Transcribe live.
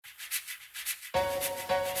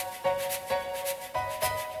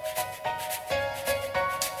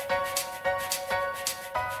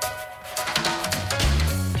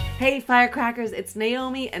Hey Firecrackers, it's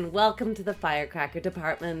Naomi and welcome to the Firecracker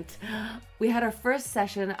Department. We had our first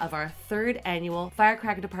session of our third annual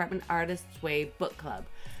Firecracker Department Artist's Way Book Club,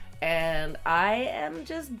 and I am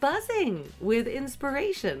just buzzing with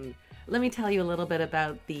inspiration. Let me tell you a little bit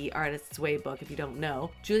about the Artist's Way book if you don't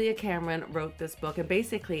know. Julia Cameron wrote this book, and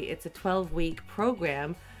basically it's a 12-week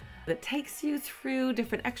program that takes you through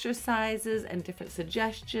different exercises and different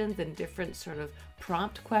suggestions and different sort of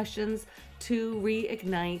prompt questions to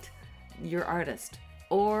reignite your artist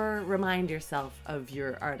or remind yourself of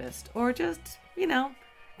your artist or just,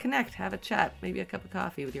 connect, have a chat, maybe a cup of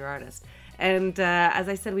coffee with your artist. And as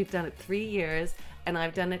I said, we've done it 3 years and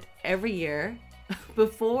I've done it every year.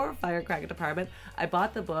 Before Firecracker Department, I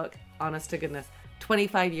bought the book, honest to goodness,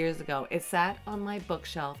 25 years ago. It sat on my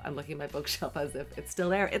bookshelf. I'm looking at my bookshelf as if it's still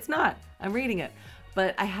there. It's not. I'm reading it.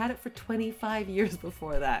 But I had it for 25 years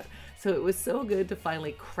before that. So it was so good to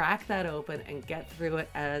finally crack that open and get through it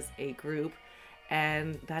as a group.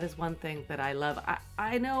 And that is one thing that I love.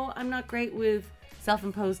 I know I'm not great with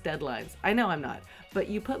self-imposed deadlines. I know I'm not. But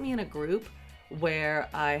you put me in a group where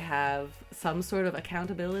I have some sort of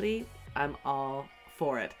accountability, I'm all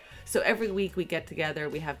for it. So every week we get together,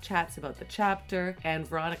 we have chats about the chapter, and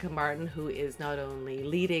Veronica Martin, who is not only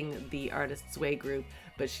leading the Artist's Way group,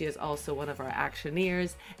 but she is also one of our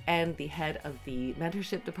actioneers and the head of the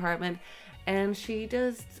mentorship department. And she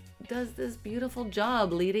does this beautiful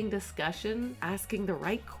job leading discussion, asking the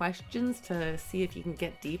right questions to see if you can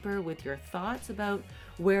get deeper with your thoughts about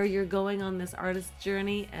where you're going on this artist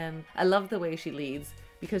journey. And I love the way she leads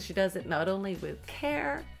because she does it not only with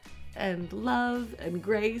care and love and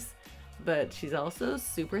grace, but she's also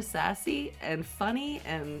super sassy and funny,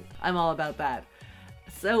 and I'm all about that.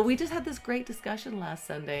 So we just had this great discussion last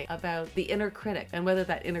Sunday about the inner critic and whether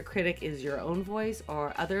that inner critic is your own voice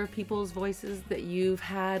or other people's voices that you've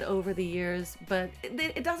had over the years, but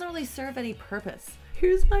it doesn't really serve any purpose.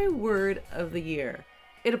 Here's my word of the year.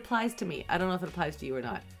 It applies to me. I don't know if it applies to you or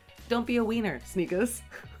not. Don't be a wiener, sneakers.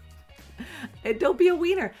 Don't be a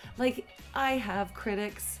wiener. Like, I have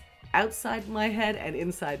critics outside my head and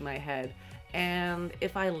inside my head. And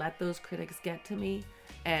if I let those critics get to me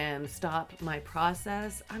and stop my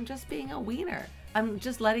process, I'm just being a wiener. I'm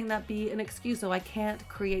just letting that be an excuse. So I can't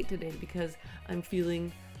create today because I'm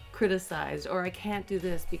feeling criticized, or I can't do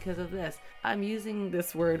this because of this. I'm using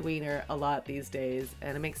this word wiener a lot these days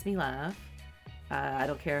and it makes me laugh. I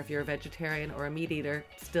don't care if you're a vegetarian or a meat eater,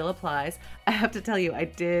 still applies. I have to tell you, I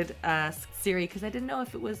did ask Siri because I didn't know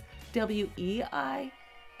if it was W-E-I-N-E-R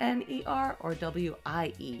or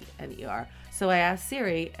W-I-E-N-E-R. So I asked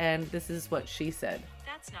Siri, and this is what she said.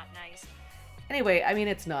 That's not nice. Anyway, I mean,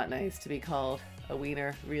 it's not nice to be called a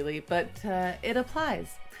wiener, really, but it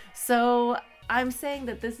applies. So I'm saying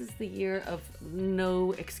that this is the year of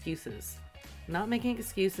no excuses. Not making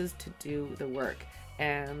excuses to do the work.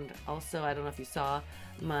 And also, I don't know if you saw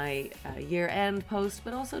my year-end post,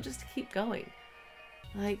 but also just to keep going.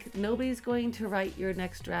 Like, nobody's going to write your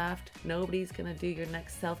next draft. Nobody's going to do your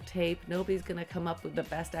next self-tape. Nobody's going to come up with the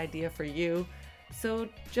best idea for you. So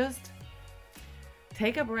just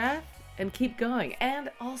take a breath and keep going. And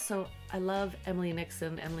also, I love Emily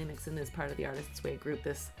Nixon. Emily Nixon is part of the Artist's Way group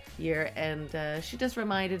this year. And she just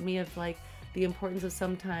reminded me of, like, the importance of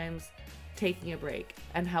sometimes taking a break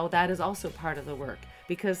and how that is also part of the work.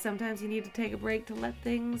 Because sometimes you need to take a break to let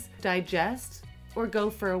things digest, or go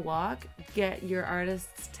for a walk, get your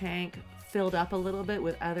artist's tank filled up a little bit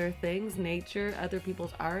with other things, nature, other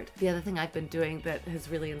people's art. The other thing I've been doing that has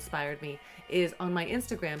really inspired me is on my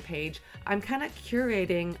Instagram page, I'm kind of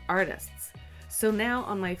curating artists. So now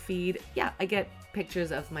on my feed, I get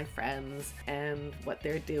pictures of my friends and what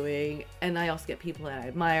they're doing, and I also get people that I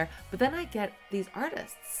admire, but then I get these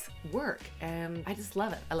artists' work, and I just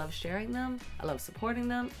love it. I love sharing them, I love supporting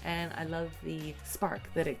them, and I love the spark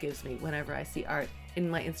that it gives me whenever I see art in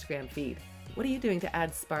my Instagram feed. What are you doing to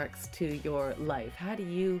add sparks to your life? How do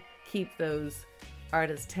you keep those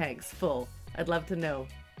artist tanks full? I'd love to know.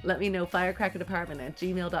 Let me know,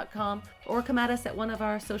 firecrackerdepartment@gmail.com, or come at us at one of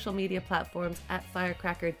our social media platforms at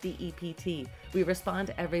firecrackerdept. We respond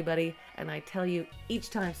to everybody, and I tell you, each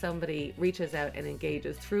time somebody reaches out and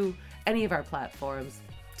engages through any of our platforms,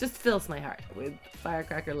 just fills my heart with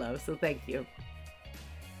firecracker love, so thank you.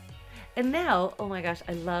 And now, oh my gosh,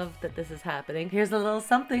 I love that this is happening. Here's a little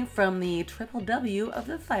something from the Triple W of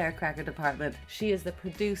the Firecracker Department. She is the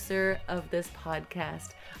producer of this podcast,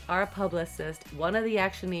 our publicist, one of the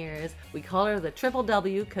actioneers. We call her the Triple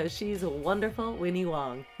W because she's a wonderful Winnie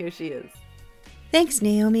Wong. Here she is. Thanks,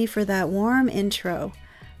 Naomi, for that warm intro.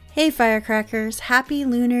 Hey, Firecrackers, happy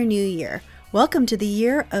Lunar New Year. Welcome to the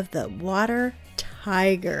year of the water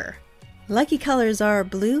tiger. Lucky colors are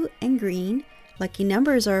blue and green. Lucky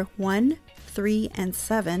numbers are 1, 3, and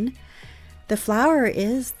 7. The flower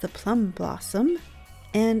is the plum blossom.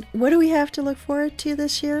 And what do we have to look forward to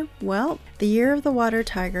this year? Well, the Year of the Water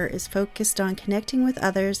Tiger is focused on connecting with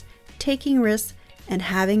others, taking risks, and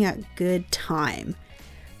having a good time.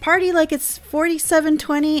 Party like it's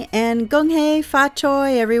 4720 and Gong Hei Fa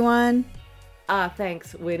Choi, everyone.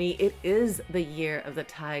 Thanks, Winnie. It is the Year of the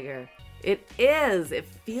Tiger. It is. It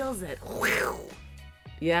feels it.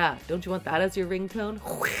 Yeah, don't you want that as your ringtone?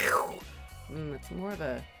 It's more of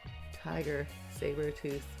a tiger saber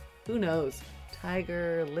tooth. Who knows?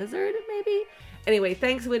 Tiger lizard, maybe? Anyway,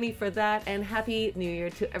 thanks, Winnie, for that, and Happy New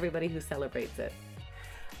Year to everybody who celebrates it.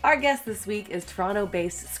 Our guest this week is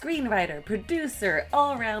Toronto-based screenwriter, producer,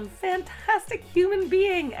 all-around fantastic human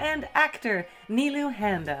being, and actor, Neelu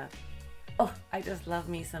Handa. Oh, I just love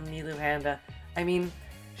me some Neelu Handa. I mean,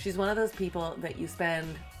 she's one of those people that you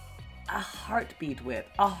spend a heartbeat with,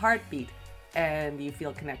 and you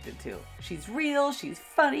feel connected to. She's real, she's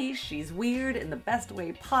funny, she's weird in the best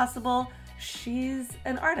way possible. She's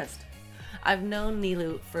an artist. I've known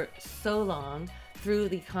Neelu for so long through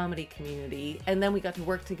the comedy community, and then we got to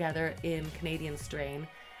work together in Canadian Strain,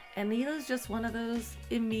 and Neelu's just one of those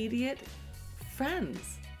immediate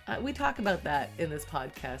friends. We talk about that in this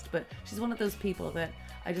podcast, but she's one of those people that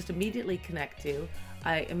I just immediately connect to.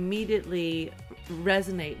 I immediately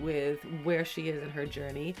resonate with where she is in her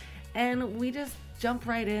journey, and we just jump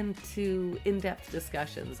right into in-depth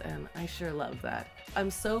discussions, and I sure love that.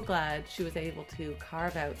 I'm so glad she was able to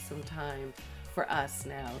carve out some time for us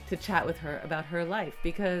now to chat with her about her life,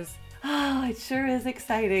 because it sure is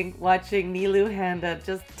exciting watching Neelu Handa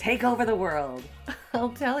just take over the world. I'll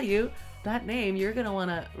tell you, that name, you're going to want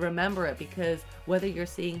to remember it, because whether you're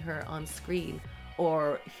seeing her on screen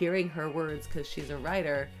or hearing her words because she's a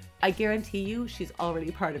writer, I guarantee you she's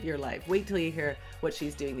already part of your life. Wait till you hear what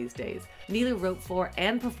she's doing these days. Neelu wrote for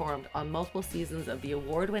and performed on multiple seasons of the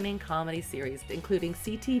award-winning comedy series, including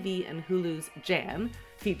CTV and Hulu's Jan,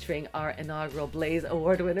 featuring our inaugural Blaze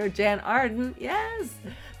Award winner, Jan Arden. Yes!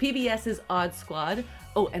 PBS's Odd Squad.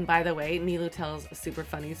 Oh, and by the way, Neelu tells a super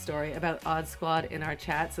funny story about Odd Squad in our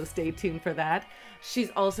chat, so stay tuned for that.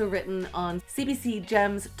 She's also written on CBC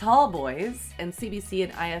Gem's Tall Boys and CBC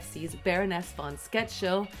and IFC's Baroness Von Sketch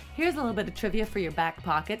Show. Here's a little bit of trivia for your back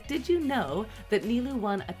pocket. Did you know that Neelu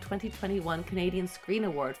won a 2021 Canadian Screen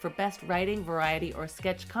Award for Best Writing, Variety, or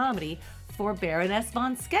Sketch Comedy for Baroness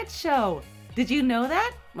Von Sketch Show? Did you know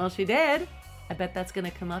that? Well, she did. I bet that's going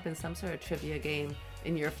to come up in some sort of trivia game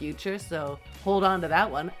in your future, so hold on to that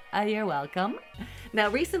one. You're welcome. Now,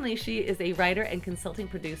 recently, she is a writer and consulting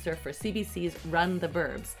producer for CBC's Run the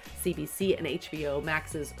Burbs, CBC and HBO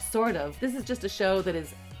Max's Sort of. This is just a show that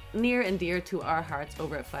is near and dear to our hearts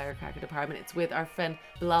over at Firecracker Department. It's with our friend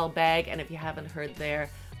Bilal Bag, and if you haven't heard their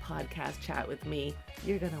podcast chat with me,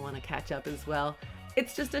 you're going to want to catch up as well.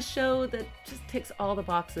 It's just a show that just ticks all the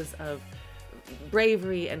boxes of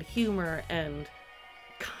bravery and humor and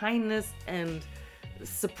kindness and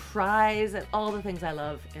surprise and all the things I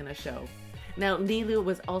love in a show. Now, Neelu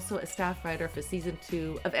was also a staff writer for season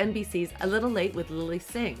 2 of NBC's A Little Late with Lily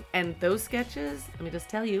Singh, and those sketches, let me just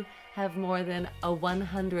tell you, have more than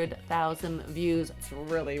 100,000 views. It's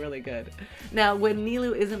really, really good. Now, when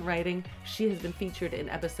Neelu isn't writing, she has been featured in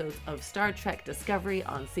episodes of Star Trek Discovery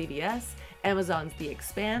on CBS, Amazon's The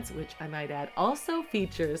Expanse, which I might add also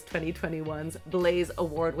features 2021's Blaze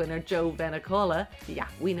Award winner Joe Vanicola. Yeah,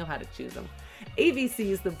 we know how to choose them.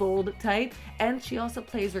 ABC's The Bold Type, and she also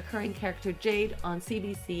plays recurring character Jade on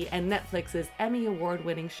CBC and Netflix's Emmy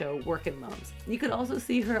Award-winning show Workin' Moms. You could also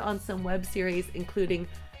see her on some web series, including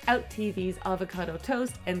Out TV's Avocado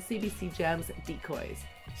Toast and CBC Gem's Decoys.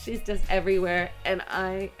 She's just everywhere, and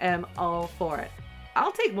I am all for it.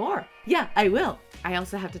 I'll take more. Yeah, I will. I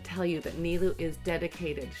also have to tell you that Neelu is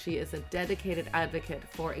dedicated. She is a dedicated advocate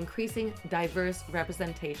for increasing diverse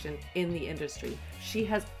representation in the industry. She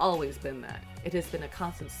has always been that. It has been a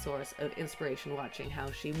constant source of inspiration watching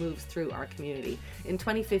how she moves through our community. In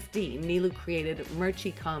 2015, Neelu created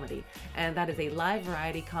Murchie Comedy, and that is a live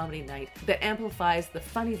variety comedy night that amplifies the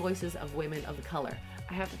funny voices of women of color.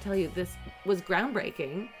 I have to tell you, this was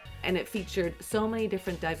groundbreaking. And it featured so many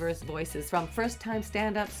different diverse voices, from first-time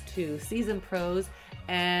stand-ups to seasoned pros,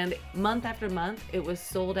 and month after month, it was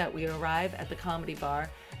sold out. We'd arrive at the comedy bar,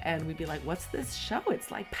 and we'd be like, what's this show?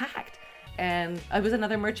 It's like packed. And it was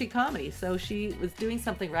another Murchie Comedy, so she was doing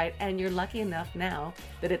something right, and you're lucky enough now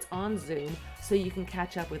that it's on Zoom, so you can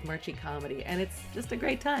catch up with Murchie Comedy, and it's just a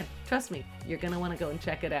great time. Trust me, you're going to want to go and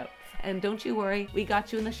check it out. And don't you worry, we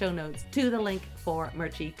got you in the show notes to the link for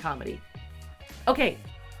Murchie Comedy. Okay,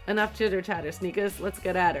 enough chitter chatter, Sneakers. Let's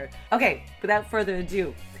get at her. Okay, without further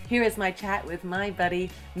ado, here is my chat with my buddy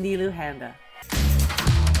Neelu Handa.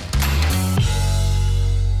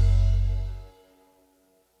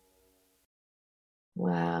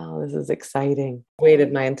 Wow, this is exciting.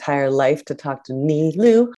 Waited my entire life to talk to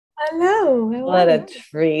Neelu. Hello. What a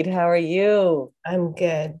treat. How are you? I'm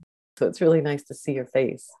good. So it's really nice to see your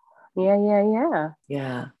face. Yeah.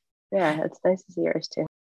 Yeah. Yeah, it's nice to see yours too.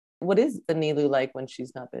 What is the Neelu like when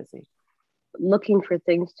she's not busy? Looking for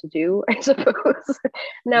things to do, I suppose.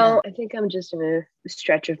 No, I think I'm just in a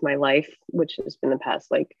stretch of my life, which has been the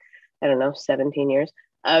past, 17 years,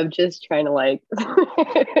 of just trying to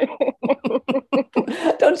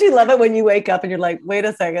Don't you love it when you wake up and you're like, wait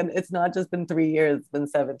a second, it's not just been 3 years, it's been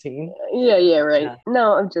 17. Yeah, right. Yeah.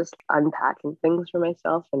 No, I'm just unpacking things for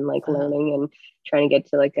myself and learning and trying to get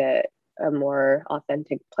to a more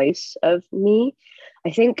authentic place of me.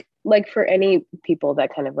 I think for any people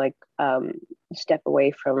that kind of step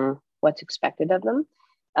away from what's expected of them,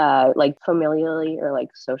 familially or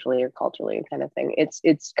socially or culturally kind of thing,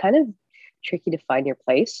 it's kind of tricky to find your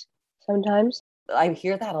place sometimes. I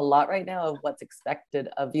hear that a lot right now of what's expected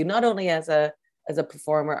of you, not only as a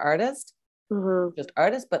performer artist, just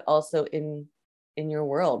artist, but also in your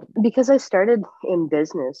world. Because I started in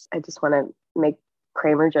business, I just want to make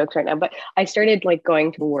Kramer jokes right now, but I started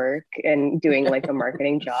going to work and doing a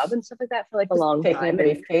marketing job and stuff like that for a long time. Taking a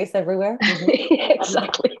briefcase everywhere. Yeah,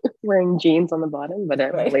 exactly. Wearing jeans on the bottom, but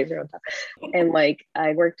a blazer on top. And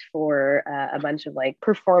I worked for a bunch of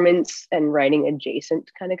performance and writing adjacent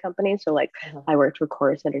kind of companies. So I worked for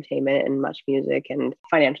Chorus Entertainment and Much Music and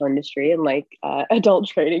financial industry and adult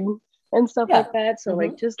trading and stuff like that. So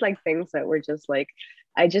just things that were just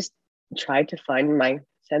I just tried to find my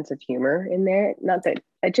sense of humor in there. Not that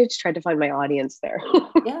I just tried to find my audience there.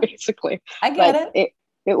 Basically. I get it.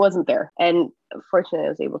 It wasn't there. And fortunately,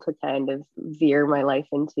 I was able to kind of veer my life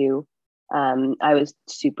into, I was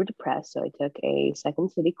super depressed. So I took a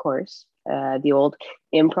Second City course, the old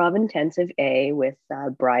Improv Intensive A with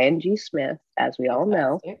Brian G. Smith, as we all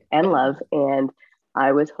know and love. And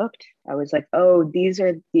I was hooked. I was like, oh, these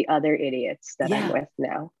are the other idiots that I'm with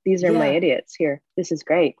now. These are my idiots here. This is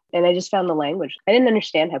great. And I just found the language. I didn't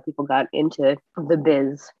understand how people got into the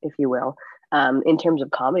biz, if you will. In terms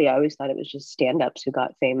of comedy, I always thought it was just stand-ups who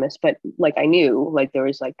got famous, but I knew there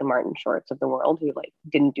was the Martin Shorts of the world who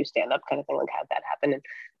didn't do stand-up kind of thing, how'd that happen? And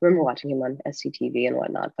I remember watching him on SCTV and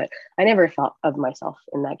whatnot, but I never thought of myself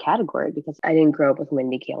in that category because I didn't grow up with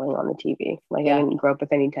Mindy Kaling on the TV. I didn't grow up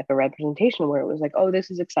with any type of representation where it was oh,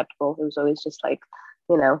 this is acceptable. It was always just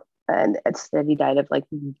and instead he died of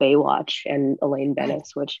Baywatch and Elaine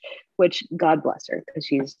Bennis, which God bless her, because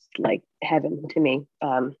she's heaven to me.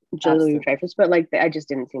 Julie Dreyfus, but I just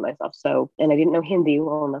didn't see myself. So, and I didn't know Hindi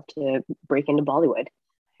well enough to break into Bollywood.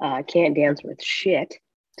 Can't dance with shit.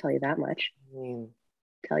 Tell you that much.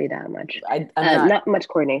 Not much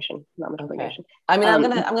coordination. Coordination. I mean,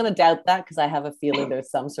 I'm gonna doubt that because I have a feeling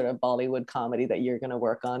there's some sort of Bollywood comedy that you're gonna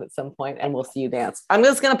work on at some point, and we'll see you dance. I'm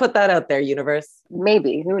just gonna put that out there, universe.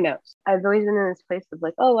 Maybe, who knows? I've always been in this place of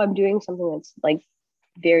oh, I'm doing something that's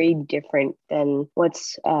very different than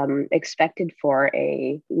what's expected for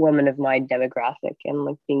a woman of my demographic,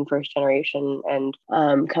 and being first generation and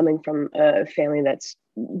coming from a family that's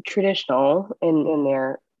traditional in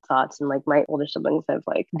their thoughts, and my older siblings have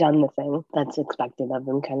done the thing that's expected of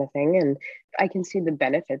them kind of thing, and I can see the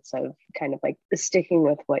benefits of kind of sticking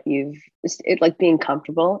with what being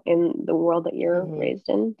comfortable in the world that you're raised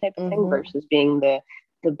in type of thing versus being the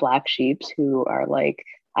black sheeps who are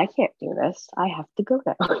I can't do this, I have to go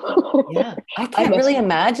now. I can't really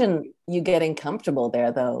imagine you getting comfortable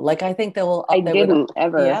there though. I think I didn't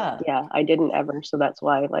ever. I didn't ever, so that's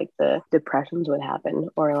why the depressions would happen,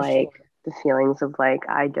 or the feelings of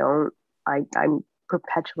I'm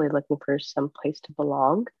perpetually looking for some place to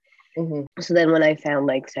belong. So then when I found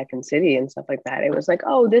Second City and stuff like that, it was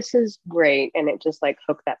oh, this is great. And it just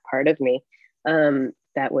hooked that part of me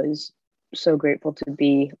that was so grateful to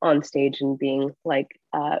be on stage and being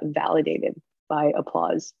validated by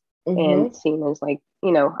applause and seen as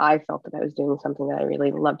I felt that I was doing something that I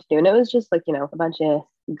really loved to do. And it was just a bunch of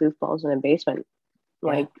goofballs in a basement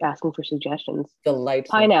asking for suggestions.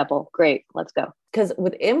 Delightful. Pineapple, great, let's go. Because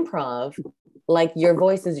with improv, your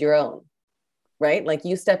voice is your own, right?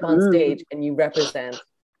 You step on stage and you represent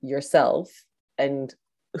yourself and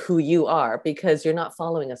who you are, because you're not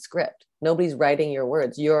following a script. Nobody's writing your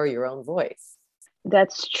words. You're your own voice.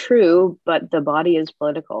 That's true, but the body is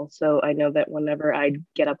political. So I know that whenever I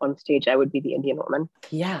get up on stage, I would be the Indian woman.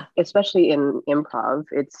 Yeah. Especially in improv,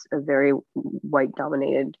 it's a very white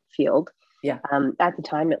dominated field. Yeah. At the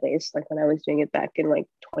time, at least, like when I was doing it back in like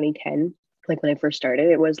 2010, like when I first started,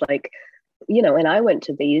 it was like, and I went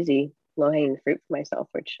to the easy low hanging fruit for myself,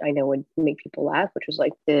 which I know would make people laugh, which was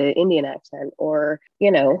like the Indian accent, or,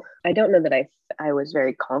 I don't know that I was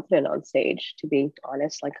very confident on stage, to be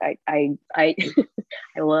honest. Like I I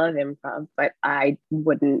love improv, but I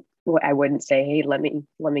wouldn't say, hey, let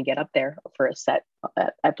me get up there for a set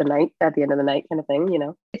at the end of the night kind of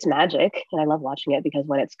thing. It's magic, and I love watching it because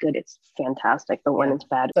when it's good, it's fantastic. But when it's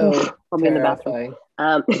bad, So I'll be in the bathroom.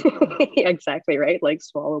 terrifying. Yeah, exactly right. Like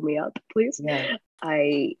swallow me up, please. Yeah.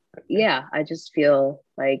 I just feel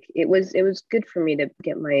like it was good for me to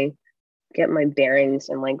get my bearings,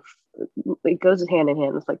 and like it goes hand in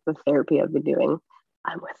hand with like the therapy I've been doing.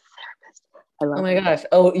 I'm with a therapist. I love Oh my it. gosh.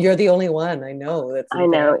 Oh, you're the only one I know that's I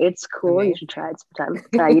in know, therapy. it's cool. You Amazing. should try it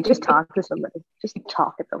sometime. You just talk to somebody. Just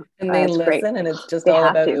talk at them. And they It's great. listen and it's just They all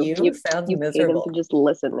have about to. you. You Sounds you pay them to miserable. just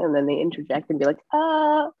listen, and then they interject and be like,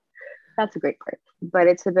 that's a great part. But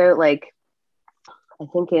it's about like, I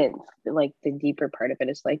think it like the deeper part of it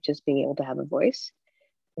is like just being able to have a voice,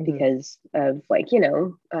 Mhm. because of like,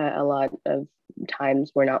 a lot of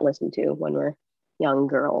times we're not listened to when we're young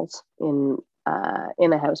girls in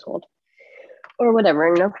a household or whatever.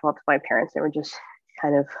 And no fault of my parents, they were just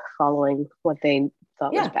kind of following what they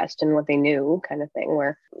thought was Yeah. best and what they knew, kind of thing,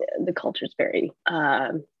 where the culture is very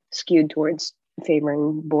skewed towards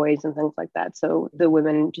favoring boys and things like that. So the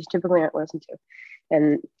women just typically aren't listened to,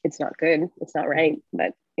 and it's not good, it's not right,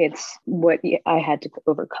 but it's what I had to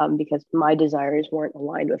overcome because my desires weren't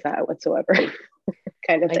aligned with that whatsoever.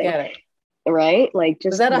 Kind of I thing, get it. right? Like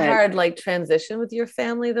Was just that a that. hard like transition with your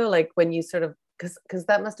family though? Like when you sort of because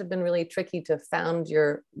that must have been really tricky to found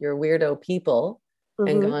your weirdo people and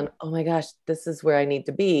Mhm, going, oh my gosh, this is where I need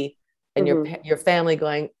to be, and mhm. your family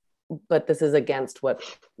going, but this is against what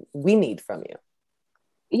we need from you.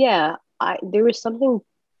 Yeah, there was something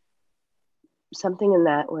in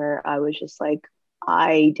that where I was just like,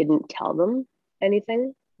 I didn't tell them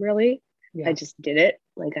anything really. I Yeah. just did it.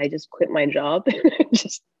 Like I just quit my job,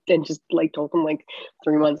 just like told them like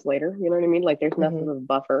 3 months later. You know what I mean? Like there's enough of Hmm. a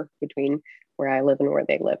buffer between where I live and where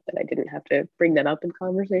they live that I didn't have to bring that up in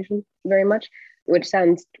conversation very much. Which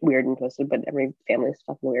sounds weird and twisted, but every family is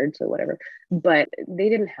fucking weird, so whatever. But they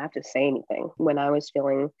didn't have to say anything when I was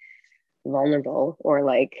feeling vulnerable, or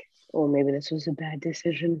like, oh, maybe this was a bad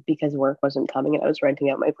decision because work wasn't coming and I was renting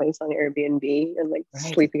out my place on Airbnb and like Right.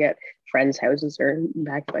 sleeping at friends' houses or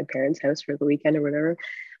back at my parents' house for the weekend or whatever.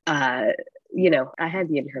 Uh, I had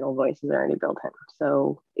the internal voices already built in.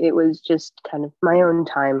 So it was just kind of my own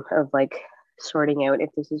time of like sorting out if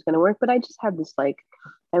this is going to work. But I just had this like,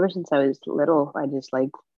 ever since I was little, I just like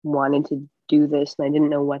wanted to do this and I didn't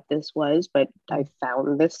know what this was, but I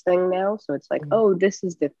found this thing now. So it's like, Mhm. oh, this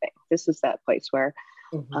is the thing. This is that place where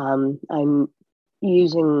Mhm. I'm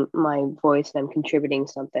using my voice and I'm contributing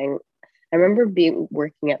something. I remember being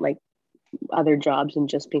working at like other jobs and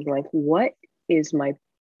just being like, what is my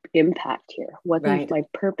impact here? What is Right. my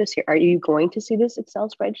purpose here? Are you going to see this Excel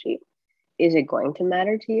spreadsheet? Is it going to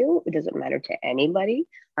matter to you? Does it matter to anybody?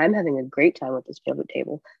 I'm having a great time with this pivot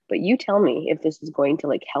table, but you tell me if this is going to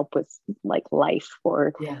like help with like life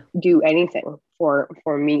or Yeah. do anything for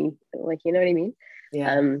me. Like, you know what I mean?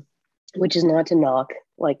 Yeah. Um, which is not to knock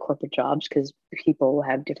like corporate jobs because people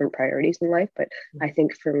have different priorities in life. But I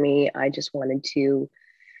think for me, I just wanted to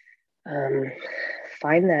um,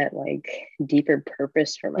 find that like deeper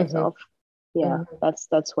purpose for Hmm. myself. Yeah, Hmm.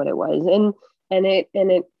 that's what it was. And it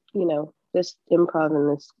this improv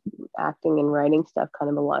and this acting and writing stuff kind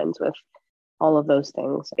of aligns with all of those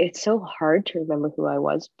things. It's so hard to remember who I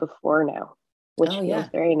was before now, which Oh feels yeah.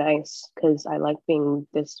 very nice because I like being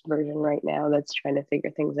this version right now that's trying to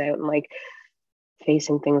figure things out and like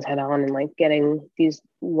facing things head on and like getting these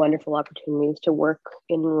wonderful opportunities to work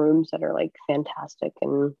in rooms that are like fantastic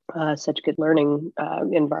and such good learning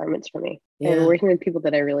environments for me, and Yeah. working with people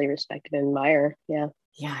that I really respect and admire. Yeah.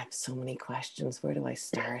 Yeah. I have so many questions. Where do I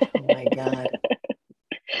start? Oh my God.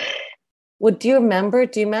 Well, do you remember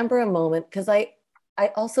a moment? Because I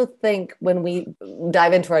also think when we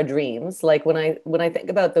dive into our dreams, like when I think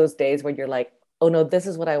about those days where you're like, oh no, this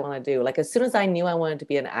is what I want to do. Like as soon as I knew I wanted to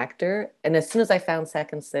be an actor, and as soon as I found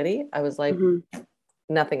Second City, I was like, Hmm.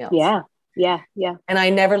 nothing else. Yeah. Yeah. Yeah. And I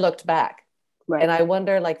never looked back. Right. And I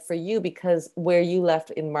wonder, like for you, because where you left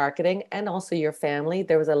in marketing and also your family,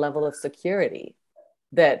 there was a level of security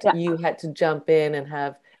that Yeah. you had to jump in and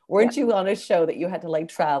have. Yeah. Weren't you on a show that you had to like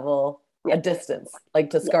travel a Yeah. distance, like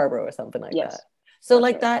to Yeah. Scarborough or something like that? Yes, So that's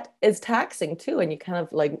like right. that is taxing too, and you kind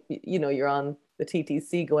of like you're on the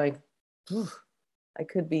TTC going, I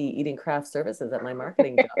could be eating craft services at my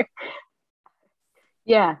marketing job.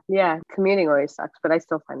 Yeah. Commuting always sucks, but I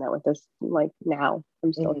still find that with this, like now,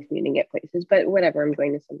 I'm still Mhm. commuting at places, but whatever, I'm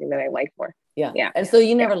going to something that I like more. Yeah. Yeah. And so you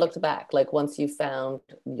Yeah. never looked back, like once you found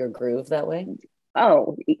your groove that way?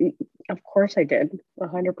 Oh, of course I did.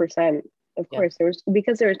 100%. Of Yeah. course, there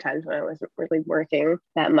was times when I wasn't really working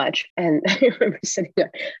that much, and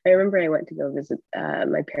I remember I went to go visit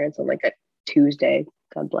my parents on like a Tuesday.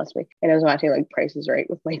 God bless me. And I was watching like Price is Right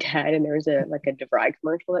with my dad, and there was a like a DeVry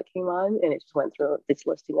commercial that came on, and it just went through this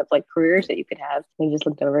listing of like careers that you could have. And he just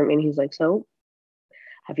looked over at me and he's like, "So,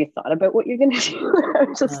 have you thought about what you're going to do?"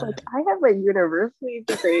 I'm just like, I have a university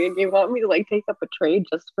degree and you want me to like take up a trade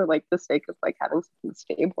just for like the sake of like having something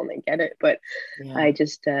stable, and I get it. But Yeah. I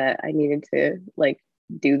just, I needed to like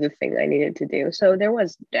do the thing I needed to do. So there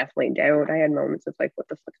was definitely doubt. I had moments of like, what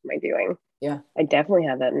the fuck am I doing? Yeah. I definitely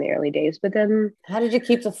had that in the early days. But then, How did you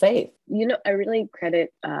keep the faith? I really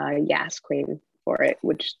credit Yas Queen for it,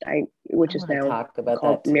 which I is want to now talk about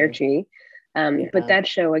called that too. Mirchi. But Yeah. that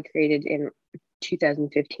show I created in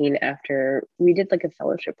 2015 after we did like a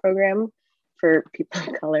fellowship program for people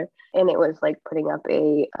of color, and it was like putting up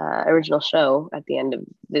a original show at the end of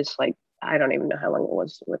this, like I don't even know how long it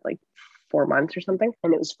was, with like 4 months or something,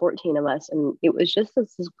 and it was 14 of us, and it was just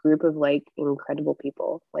this group of like incredible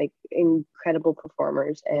people, like incredible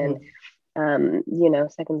performers. And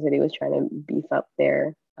Mhm. Second City was trying to beef up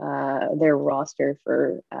their roster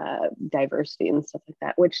for diversity and stuff like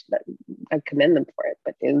that, which I commend them for it,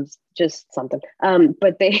 but it was just something.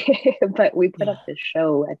 But but we put Yeah. up this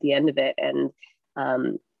show at the end of it, and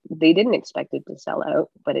um, they didn't expect it to sell out,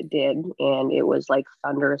 but it did, and it was like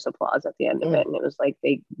thunderous applause at the end of Mm. it, and it was like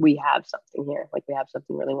we have something here, like we have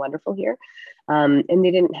something really wonderful here, and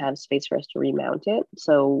they didn't have space for us to remount it,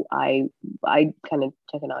 so I kind of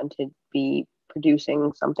took it on to be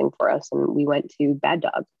producing something for us, and we went to Bad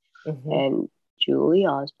Dog, Mhm. and Julie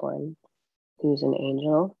Osborne, who's an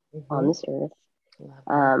angel on Mhm. this earth. Love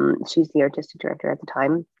her. She's the artistic director at the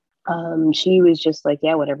time. She was just like,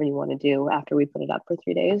 yeah, whatever you want to do. After we put it up for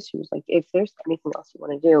 3 days, she was like, if there's anything else you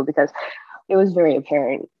want to do, because it was very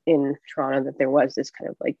apparent in Toronto that there was this kind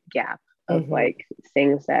of like gap of Mhm. like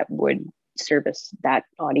things that would service that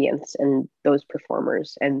audience and those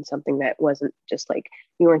performers, and something that wasn't just like,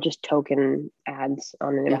 you weren't just token ads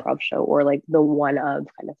on an Yeah. improv show or like the one of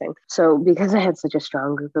kind of thing. So because I had such a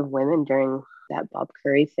strong group of women during that Bob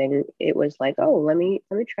Curry thing, it was like, oh, let me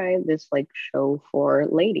try this like show for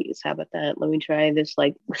ladies. How about that? Let me try this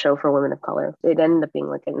like show for women of color. It ended up being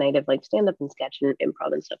like a night of like stand up and sketch and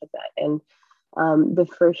improv and stuff like that. And the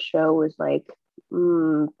first show was like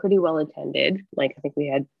pretty well attended. Like I think we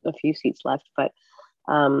had a few seats left, but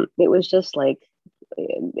it was just like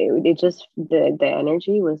it just the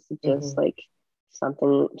energy was just Mhm. like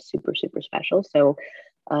something super super special. So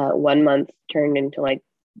 1 month turned into like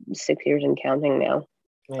 6 years and counting now.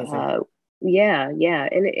 Amazing. uh, yeah,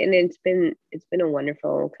 and it's been a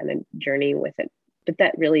wonderful kind of journey with it. But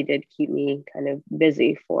that really did keep me kind of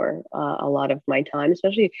busy for a lot of my time,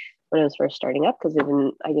 especially when I was first starting up, because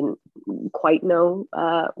I didn't quite know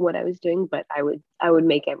what I was doing, but I would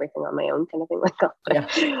make everything on my own, kind of thing, like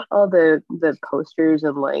Yeah. all the posters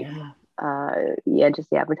and like Yeah. just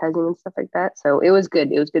the advertising and stuff like that. So it was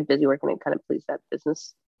good. It was good busy work, and it kind of pleased that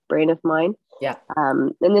business brain of mine. Yeah.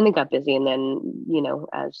 And then it got busy, and then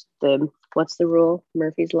as the what's the rule?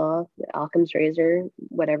 Murphy's law, Occam's razor,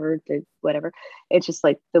 whatever. It's just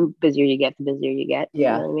like the busier you get, the busier you get. You know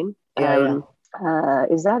Yeah. what I mean? Yeah. Yeah.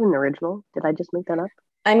 Is that an original? Did I just make that up?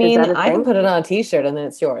 I Is mean, that a I can thing? put it on a t-shirt and then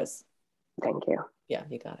it's yours. Thank you. Yeah,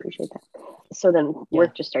 you got it. Appreciate that. So then Yeah.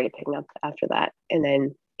 work just started picking up after that. And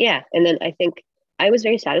then, yeah. And then I think I was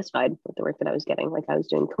very satisfied with the work that I was getting. Like I was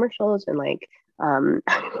doing commercials and like,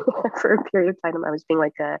 for a period of time, I was being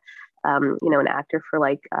like an actor for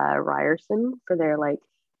like Ryerson for their like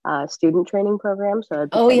student training program. So I'd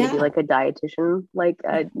Oh pretend to be yeah. like a dietitian, like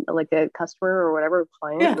a customer or whatever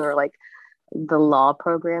client, Yeah. or like the law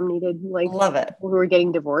program needed like Love it. people who were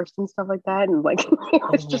getting divorced and stuff like that. And like it Oh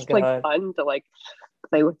was my just like God. fun to like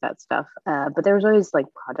play with that stuff. But there was always like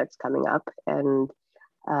projects coming up, and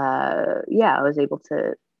yeah, I was able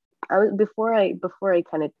to. I was before I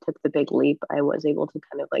kind of took the big leap, I was able to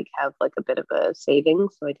kind of like have like a bit of a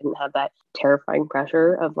savings, so I didn't have that terrifying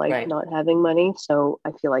pressure of like Right. not having money. So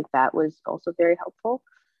I feel like that was also very helpful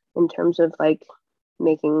in terms of like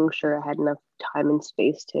making sure I had enough time and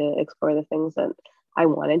space to explore the things that I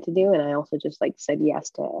wanted to do, and I also just like said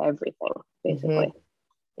yes to everything basically,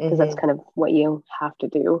 Mm-hmm. because that's Mm-hmm. kind of what you have to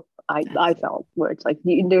do. I Absolutely. felt, where it's like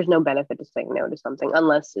there's no benefit to saying no to something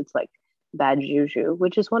unless it's like bad juju,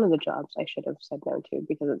 which is one of the jobs I should have said no to,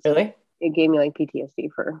 because it's Really? it gave me like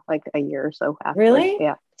PTSD for like a year or so after. Really?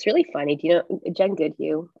 Yeah. It's really funny. Do you know Jen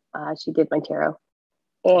Goodhue? She did my tarot.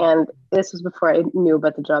 And this was before I knew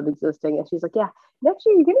about the job existing. And she's like, yeah, next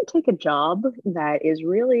year you're going to take a job that is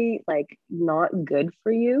really like not good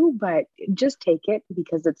for you, but just take it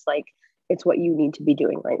because it's like, it's what you need to be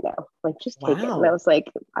doing right now. Like, just take it. And I was like,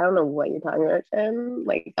 I don't know what you're talking about, Jen.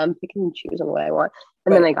 Like, I'm picking and choosing what I want.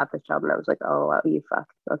 And then I got this job and I was like, oh, wow, you fuck.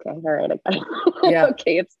 Okay. All right. I got it. Yeah.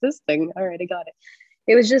 Okay. It's this thing. All right. I got it.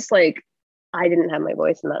 It was just like, I didn't have my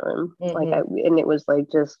voice in that room. And it was like,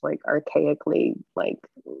 just like archaically, like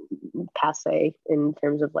passe in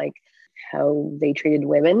terms of like how they treated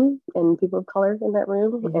women and people of color in that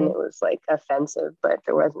room. And it was like offensive, but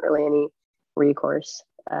there wasn't really any recourse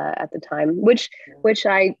at the time, which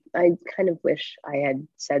I kind of wish I had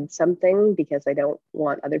said something, because I don't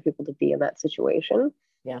want other people to be in that situation.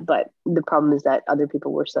 Yeah. But the problem is that other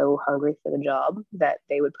people were so hungry for the job that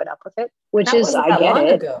they would put up with it, which that is, I get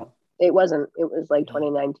it. Ago. It wasn't. It was like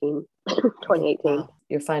 2019, 2018. Wow.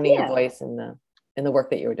 You're finding your voice in the work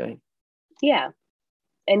that you were doing. Yeah.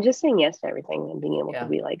 And just saying yes to everything and being able to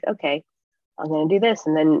be like, okay, I'm going to do this.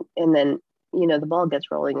 And then, you know, the ball gets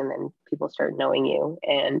rolling and then people start knowing you.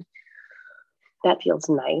 And that feels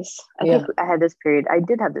nice. I think I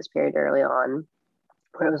did have this period early on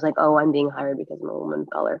where it was like, oh, I'm being hired because I'm a woman of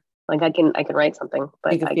color. Like I can write something,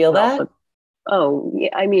 but you can feel that. Also, oh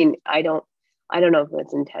yeah. I mean, I don't know if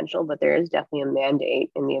it's intentional, but there is definitely a mandate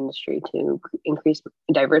in the industry to increase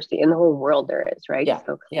diversity in the whole world. There is, right? Yeah.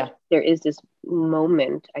 So there is this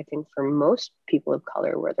moment, I think, for most people of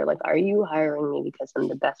color where they're like, are you hiring me because I'm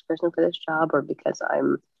the best person for this job or because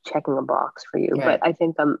I'm checking a box for you? Right. But I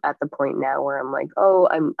think I'm at the point now where I'm like, oh,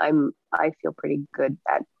 I feel pretty good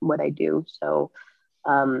at what I do. So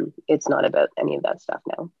it's not about any of that stuff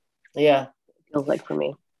now. Yeah. It feels like for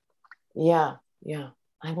me. Yeah. Yeah.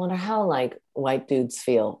 I wonder how like white dudes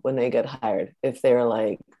feel when they get hired. If they're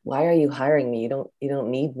like, why are you hiring me? You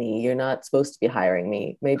don't need me. You're not supposed to be hiring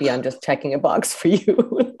me. Maybe I'm just checking a box for you.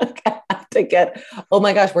 Like, I have to get, oh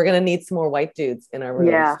my gosh, we're going to need some more white dudes in our room.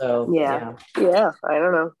 Yeah. So Yeah. I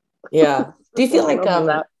don't know. Yeah. Do you feel like,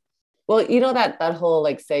 well, you know, that whole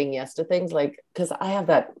like saying yes to things, like, cause I have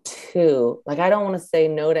that too. Like, I don't want to say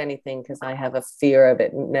no to anything cause I have a fear of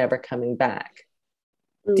it never coming back.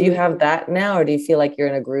 Do you have that now, or do you feel like you're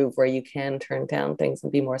in a groove where you can turn down things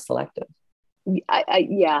and be more selective?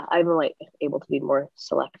 I'm like able to be more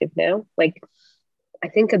selective now. Like, I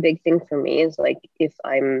think a big thing for me is like, if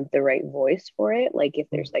I'm the right voice for it, like if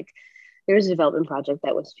there's a development project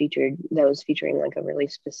that was featuring like a really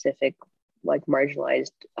specific, like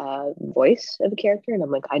marginalized voice of a character. And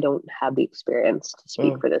I'm like, I don't have the experience to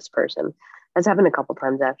speak for this person. That's happened a couple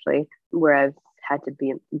times actually, where I've had to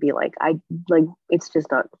be like, it's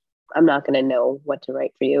just not, I'm not going to know what to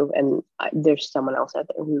write for you. And there's someone else out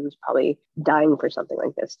there who's probably dying for something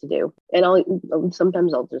like this to do. And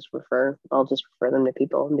sometimes I'll just refer them to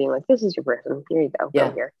people and being like, this is your person. Here you go.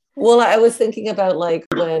 Go here. Well, I was thinking about like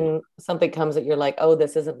when something comes that you're like, oh,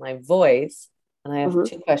 this isn't my voice. And I have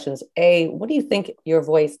two questions. A, what do you think your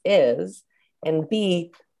voice is? And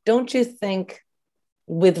B, don't you think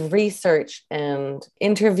with research and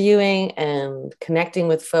interviewing and connecting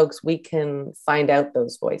with folks, we can find out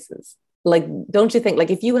those voices? Like, don't you think, like,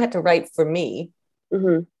 if you had to write for me,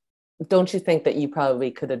 don't you think that you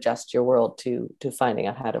probably could adjust your world to finding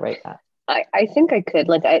out how to write that? I think I could.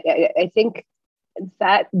 Like, I think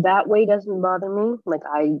that way doesn't bother me. Like,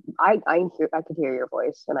 I could hear your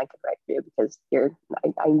voice and I could write for you because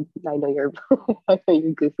I know your I know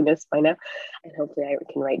your goofiness by now, and hopefully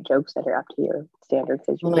I can write jokes that are up to your standards.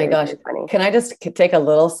 Oh my gosh, funny. Can I just take a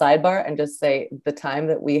little sidebar and just say the time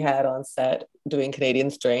that we had on set doing Canadian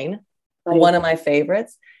Strain, one of my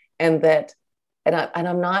favorites, and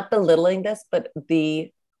I'm not belittling this, but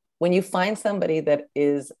when you find somebody that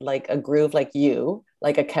is like a groove like you,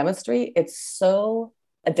 like a chemistry, it's so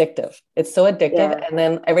addictive. It's so addictive. Yeah. And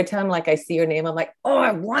then every time like I see your name, I'm like, but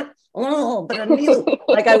I need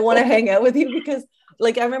like I want to hang out with you, because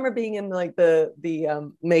like I remember being in like the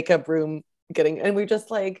makeup room and we just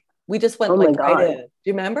went like right in. Do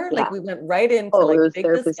you remember? Yeah. Like we went right into like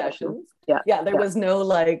big discussions. Yeah. There was no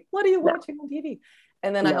like, what are you watching on TV?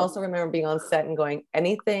 And then I also remember being on set and going,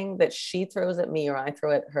 anything that she throws at me or I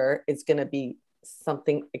throw at her is going to be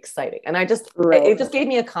something exciting. And it just gave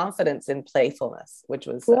me a confidence in playfulness, which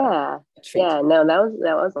was a treat. Yeah, no,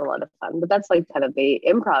 that was a lot of fun. But that's like kind of the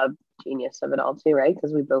improv genius of it all too, right?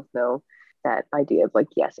 Because we both know that idea of like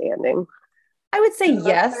yes anding. I would say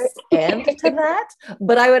yes and to that,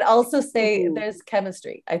 but I would also say there's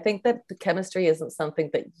chemistry. I think that the chemistry isn't something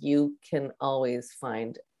that you can always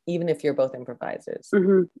find even if you're both improvisers.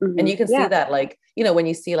 Mm-hmm. And you can see that, like, you know, when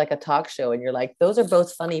you see like a talk show and you're like, those are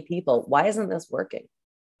both funny people. Why isn't this working?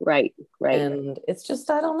 Right. And it's just,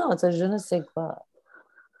 I don't know. It's a je ne sais quoi.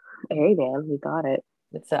 Hey, man, we got it.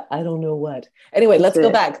 It's a, I don't know what. Anyway, let's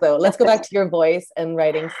go back though. Let's go back to your voice and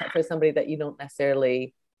writing for somebody that you don't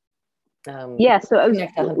necessarily so I was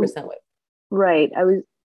connect 100% with. Right.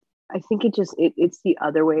 I think it's the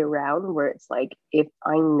other way around, where it's like, if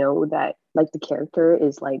I know that like the character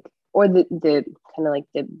is like, or the kind of like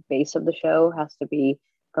the base of the show has to be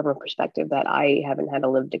from a perspective that I haven't had a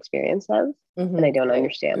lived experience of, and I don't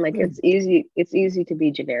understand. Like it's easy to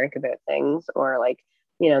be generic about things, or like,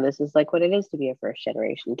 you know, this is like what it is to be a first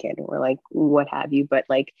generation kid, or like what have you. But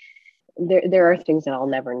like there are things that I'll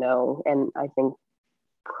never know, and I think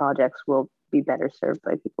projects will be better served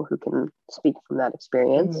by people who can speak from that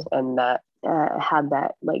experience and that have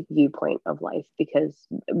that like viewpoint of life,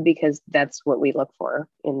 because that's what we look for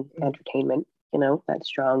in entertainment, you know, that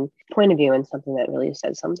strong point of view and something that really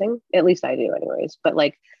says something. At least I do anyways. But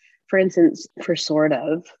like, for instance, for Sort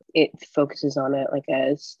of, it focuses on it like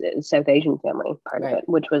a South Asian family part of it,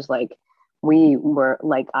 which was like, we were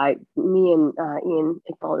like, me and Ian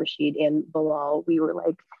Iqbal Rashid and Bilal, we were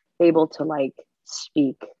like able to like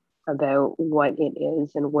speak about what it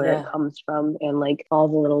is and where it comes from, and like all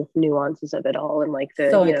the little nuances of it all, and like the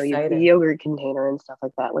the yogurt container and stuff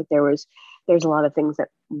like that. Like there's a lot of things that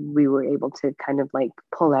we were able to kind of like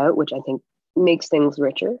pull out, which I think makes things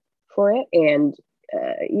richer for it. And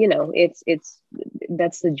you know, it's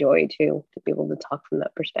that's the joy too, to be able to talk from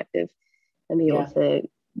that perspective and be able to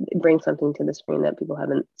bring something to the screen that people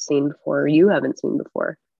haven't seen before, or you haven't seen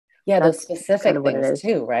before. Yeah, those specific kind of things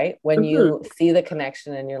too, right? When you see the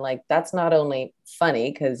connection and you're like, that's not only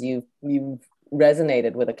funny because you've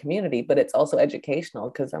resonated with a community, but it's also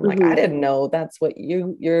educational, because I'm like, I didn't know that's what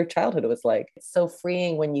your childhood was like. It's so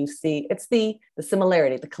freeing when you see it's the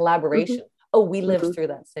similarity, the collaboration. Oh, we lived through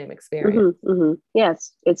that same experience.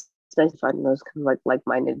 Yes, it's nice to find those kind of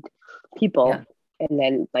like-minded people. And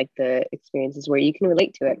then like the experiences where you can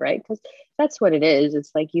relate to it, right? Because that's what it is.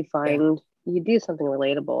 It's like you find you do something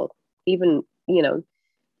relatable. Even, you know,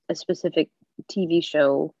 a specific TV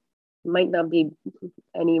show might not be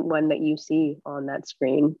anyone that you see on that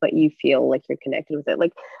screen, but you feel like you're connected with it.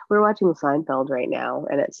 Like we're watching Seinfeld right now,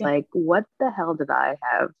 and it's like, what the hell did I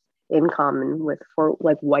have in common with for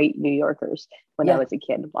like white New Yorkers when I was a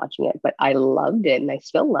kid watching it? But I loved it, and I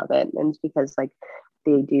still love it. And it's because like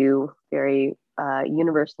they do very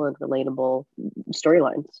universal and relatable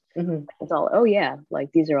storylines. It's all,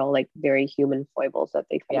 like these are all like very human foibles that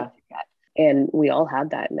they kind of get, and we all have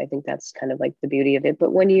that. And I think that's kind of like the beauty of it.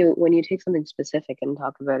 But when you take something specific and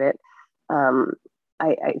talk about it,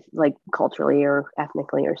 I like culturally or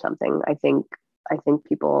ethnically or something, I think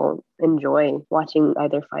people enjoy watching,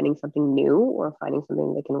 either finding something new or finding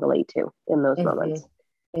something they can relate to in those moments,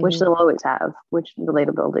 which they'll always have, which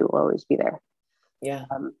relatability will always be there.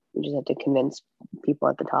 You just have to convince people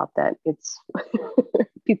at the top that it's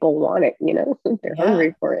people want it, you know, they're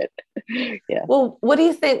hungry for it. Well, what do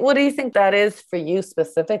you think that is for you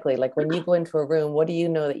specifically? Like when you go into a room, what do you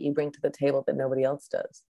know that you bring to the table that nobody else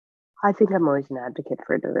does? I think I'm always an advocate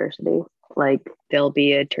for diversity. Like there'll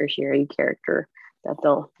be a tertiary character that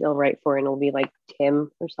they'll write for, and it'll be like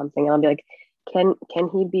Tim or something, and I'll be like, can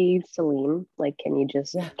he be Celine? Like, can you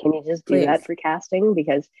just do that for casting?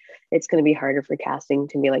 Because it's going to be harder for casting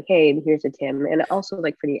to be like, hey, here's a Tim. And also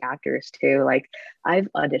like for the actors too. Like I've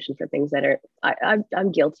auditioned for things that are,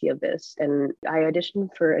 I'm guilty of this. And I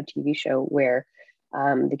auditioned for a TV show where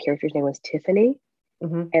the character's name was Tiffany.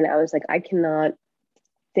 And I was like, I cannot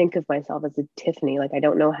think of myself as a Tiffany. Like, I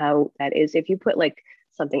don't know how that is. If you put like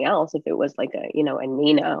something else, if it was like a, you know, a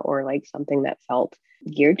Nina, or like something that felt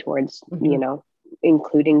geared towards, you know,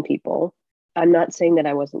 including people. I'm not saying that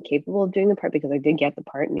I wasn't capable of doing the part, because I did get the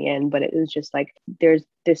part in the end, but it was just like, there's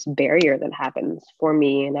this barrier that happens for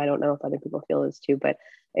me. And I don't know if other people feel this too, but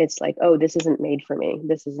it's like, oh, this isn't made for me.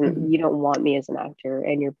 This isn't, you don't want me as an actor,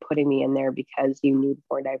 and you're putting me in there because you need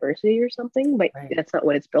more diversity or something, but that's not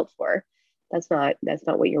what it's built for. That's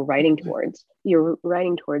not what you're writing towards. You're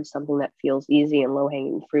writing towards something that feels easy and low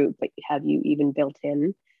hanging fruit, but have you even built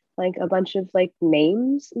in like a bunch of like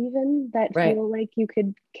names even that feel like you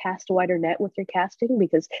could cast a wider net with your casting?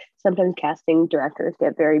 Because sometimes casting directors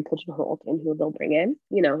get very pigeonholed in who they'll bring in.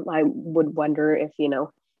 You know, I would wonder if, you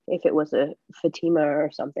know, if it was a Fatima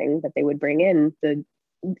or something, that they would bring in the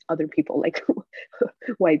other people, like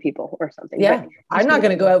white people or something. Yeah, I'm not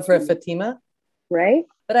going to go out for a Fatima. Right.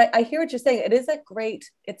 But I hear what you're saying. It's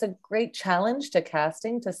a great challenge to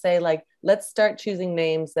casting, to say like, let's start choosing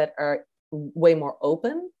names that are way more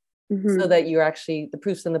open. so that you're actually, the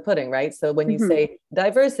proof's in the pudding, right? So when you say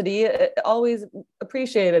diversity, always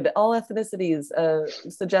appreciated, all ethnicities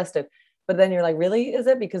suggested, but then you're like, really, is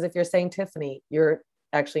it? Because if you're saying Tiffany, you're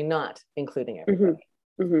actually not including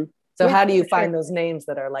everybody. So how do you find those names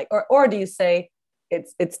that are like, or do you say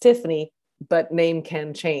it's Tiffany, but name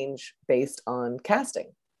can change based on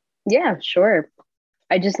casting? Yeah, sure.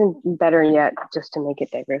 I just think better yet just to make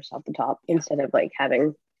it diverse off the top instead of like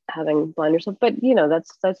having blind yourself. But you know,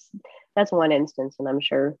 that's one instance, and I'm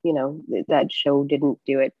sure, you know, that show didn't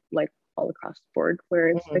do it like all across the board where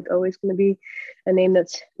it's like always going to be a name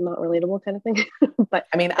that's not relatable kind of thing. But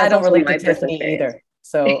I mean, I don't relate to Tiffany either.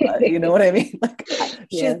 So you know what I mean? Like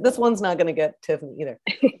this one's not going to get Tiffany either.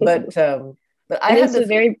 But I had a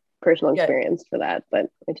very personal experience for that, but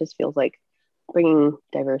it just feels like bringing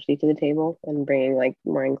diversity to the table and bringing like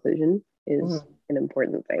more inclusion is an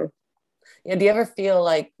important thing. Yeah. Do you ever feel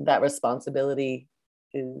like that responsibility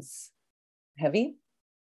is heavy?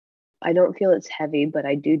 I don't feel it's heavy, but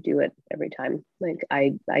I do it every time. Like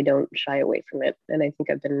I don't shy away from it. And I think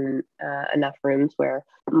I've been in enough rooms where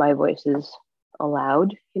my voice is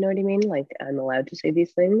allowed, you know what I mean? Like I'm allowed to say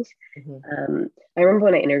these things. I remember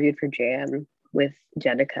when I interviewed for JM with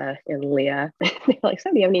Jenica and Leah, they were like, so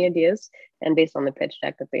do you have any ideas? And based on the pitch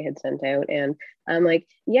deck that they had sent out, and I'm like,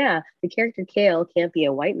 yeah, the character Kale can't be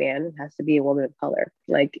a white man, it has to be a woman of color.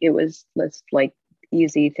 Like it was this like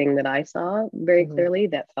easy thing that I saw very clearly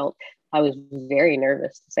that felt, I was very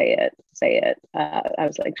nervous to say it. I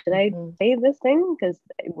was like, should I say this thing? Because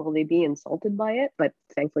will they be insulted by it? But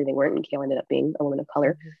thankfully they weren't, and Kale ended up being a woman of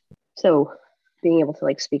color. So being able to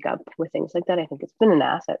like speak up with things like that, I think it's been an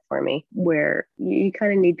asset for me, where you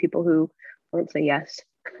kind of need people who won't say yes.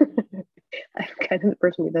 I'm kind of the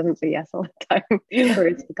person who doesn't say yes all the time, where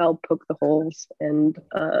it's like I'll poke the holes and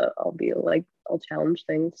I'll be like, I'll challenge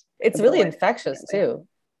things. It's really infectious too.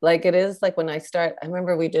 Like it is like when I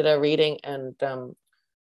remember we did a reading and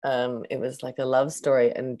it was like a love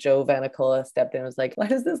story, and Joe Vanicola stepped in and was like, why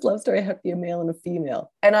does this love story have to be a male and a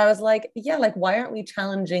female? And I was like, yeah, like why aren't we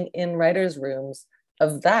challenging in writers' rooms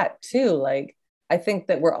of that too? Like I think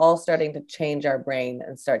that we're all starting to change our brain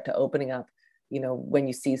and start to opening up, you know, when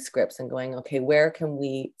you see scripts and going, okay, where can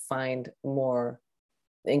we find more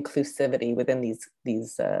inclusivity within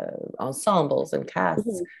these ensembles and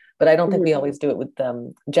casts? But I don't think we always do it with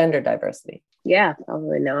gender diversity. Yeah,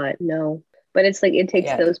 probably not. No. But it's like, it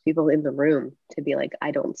takes those people in the room to be like,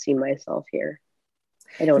 I don't see myself here.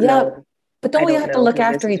 I don't know. But don't we have to look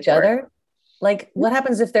after each other? Like what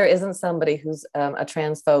happens if there isn't somebody who's a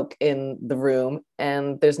trans folk in the room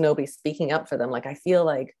and there's nobody speaking up for them? Like I feel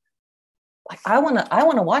like I want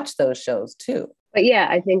to watch those shows too. But yeah,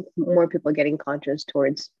 I think more people getting conscious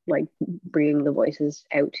towards like bringing the voices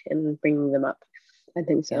out and bringing them up. I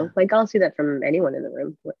think so. Like I'll see that from anyone in the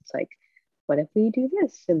room. It's like, what if we do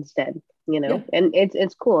this instead? You know, and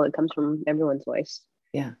it's cool. It comes from everyone's voice.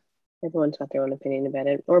 Yeah, everyone's got their own opinion about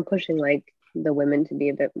it, or pushing like the women to be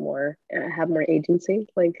a bit more, have more agency,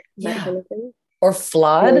 like that kind of thing. Or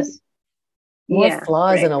flawed. More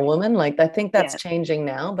flaws in a woman. Like I think that's changing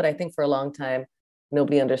now, but I think for a long time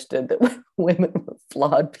nobody understood that women were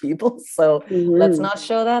flawed people. So let's not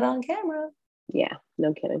show that on camera. Yeah,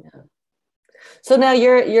 no kidding. Yeah. So now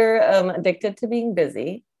you're addicted to being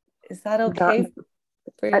busy. Is that okay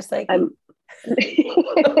for your psyche? I'm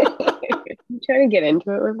trying to get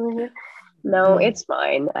into it with me here. No, it's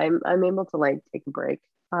fine. I'm able to like take a break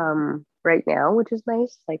right now, which is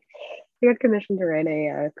nice. Like I got commissioned to write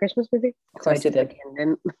a Christmas movie. Of course you did.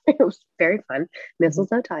 And it was very fun.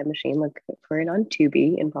 Mistletoe Time Machine. Look for it on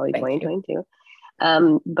Tubi in probably 2022.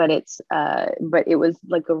 But it was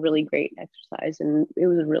like a really great exercise, and it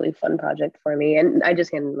was a really fun project for me. And I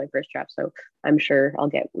just handed my first draft, so I'm sure I'll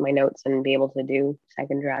get my notes and be able to do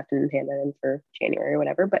second draft and hand that in for January or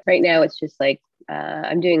whatever. But right now it's just like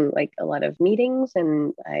I'm doing like a lot of meetings,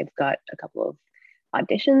 and I've got a couple of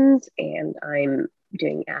auditions, and I'm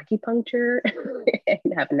doing acupuncture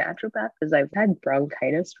and have a naturopath because I've had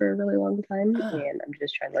bronchitis for a really long time, and I'm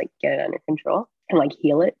just trying to like get it under control and like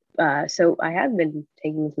heal it. So I have been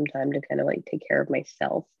taking some time to kind of like take care of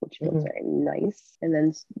myself, which feels very nice, and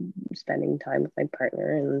then spending time with my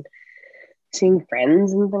partner and seeing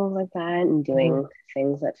friends and things like that, and doing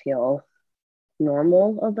things that feel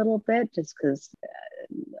normal a little bit, just because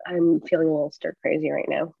I'm feeling a little stir crazy right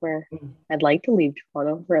now, where I'd like to leave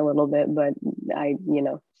Toronto for a little bit, but I, you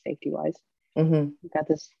know, safety wise, got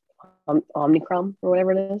this Omicron or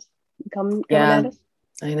whatever it is coming at us.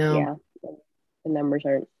 I know. Yeah, the numbers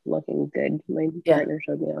aren't looking good. My partner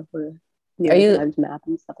showed me off the New York Times map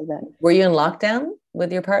and stuff like that. Were you in lockdown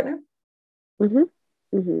with your partner?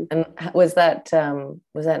 Mm-hmm. And was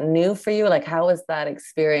that new for you? Like, how was that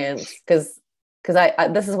experience? Because I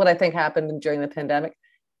this is what I think happened during the pandemic.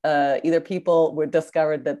 Either people were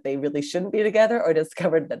discovered that they really shouldn't be together, or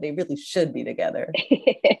discovered that they really should be together.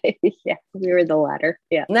 Yeah, we were the latter.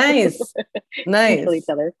 Yeah. Nice, Until nice. each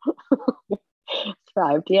other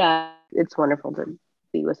thrived. Yeah, it's wonderful to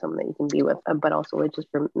be with someone that you can be with, but also like just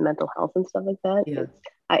for mental health and stuff like that. Yeah.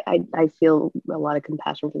 I feel a lot of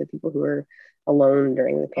compassion for the people who are alone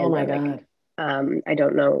during the Oh my pandemic. God. I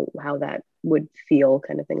don't know how that would feel,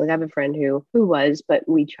 kind of thing. Like I have a friend who was, but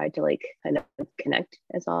we tried to like kind of connect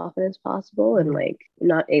as often as possible, and like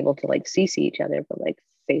not able to like see each other, but like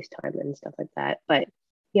FaceTime and stuff like that. But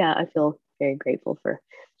yeah, I feel very grateful for.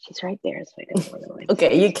 She's right there, so I don't want to like.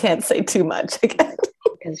 Okay, you can't say too much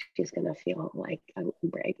because she's gonna feel like I'm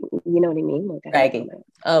bragging. You know what I mean? Like bragging.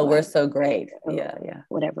 Oh, we're so great. Yeah.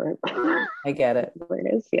 Whatever. I get it. Where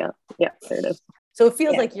it is. Yeah. There it is. So it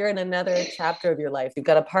feels like you're in another chapter of your life. You've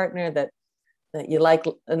got a partner that you like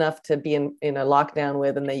enough to be in a lockdown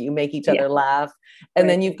with, and that you make each other laugh. And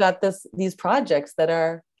then you've got these projects that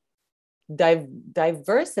are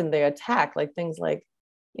diverse in their attack, like things like,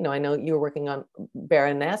 I know you were working on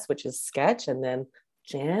Baroness, which is sketch, and then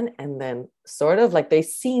Jan, and then sort of like they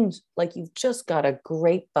seem like you've just got a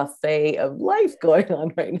great buffet of life going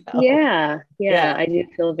on right now. Yeah. I do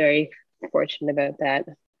feel very fortunate about that.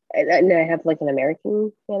 And I have like an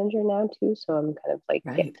American manager now too, so I'm kind of like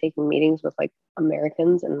taking meetings with like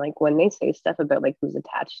Americans, and like when they say stuff about like who's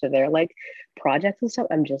attached to their like projects and stuff,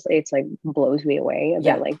 I'm just, it's like blows me away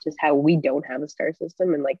about like just how we don't have a star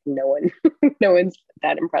system, and like no one's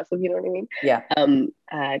that impressive, you know what I mean?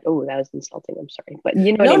 That was insulting, I'm sorry, but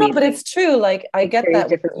you know what I mean? But it's true. Like I get that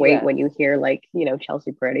different weight when you hear like,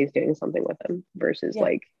 Chelsea Peretti's doing something with them versus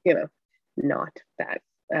like, not that.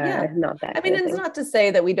 Not that. I mean, it's not to say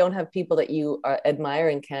that we don't have people that you admire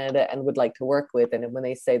in Canada and would like to work with. And when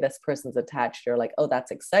they say this person's attached, you're like, oh,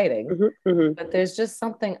 that's exciting. But there's just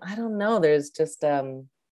something, I don't know. There's just,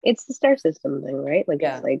 it's the star system thing, right? Like,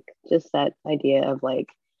 it's like just that idea of like,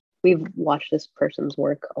 we've watched this person's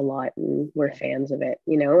work a lot and we're fans of it,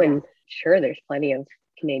 and sure, there's plenty of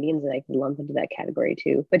Canadians that I can lump into that category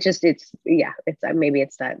too. But just, it's maybe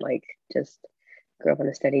it's that like, just grew up on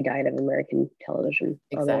a steady diet of American television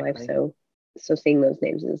all my life. So seeing those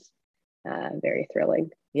names is very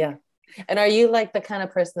thrilling. Yeah. And are you like the kind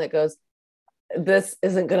of person that goes, this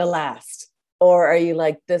isn't going to last? Or are you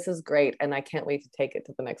like, this is great and I can't wait to take it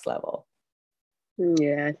to the next level?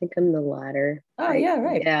 Yeah, I think I'm the latter. Oh, yeah,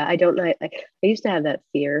 right. Yeah, I don't know. I used to have that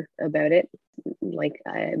fear about it, like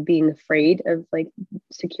being afraid of like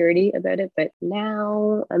security about it. But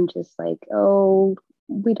now I'm just like, oh,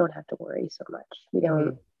 we don't have to worry so much. We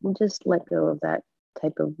don't just let go of that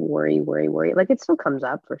type of worry. Like it still comes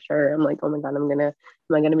up for sure. I'm like, oh my God, am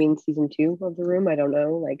I gonna be in season 2 of The Room? I don't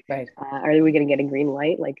know. Like, are we gonna get a green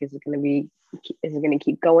light? Like, is it gonna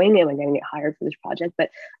keep going? Am I gonna get hired for this project? But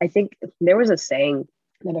I think there was a saying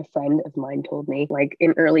that a friend of mine told me, like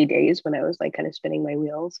in early days when I was like kind of spinning my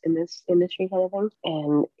wheels in this industry kind of thing.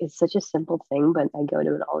 And it's such a simple thing, but I go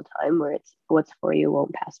to it all the time, where it's what's for you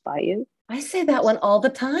won't pass by you. I say that one all the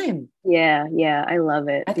time. Yeah, I love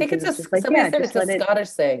it. I think it's just like, somebody said it's a Scottish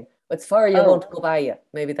saying. What's for you won't go by you.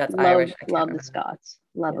 Maybe that's Irish. Love the Scots.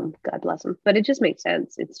 Love them. God bless them. But it just makes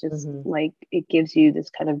sense. It's just like, it gives you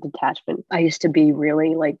this kind of detachment. I used to be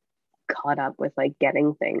really like caught up with like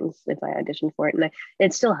getting things if I auditioned for it, and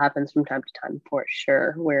it still happens from time to time for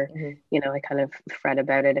sure, where I kind of fret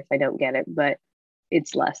about it if I don't get it, but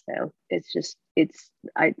it's less now. It's just it's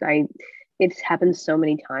happened so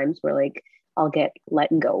many times where like I'll get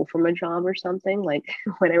let go from a job or something. Like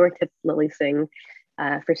when I worked at Lily Singh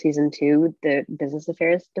for season 2, the business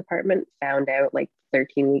affairs department found out like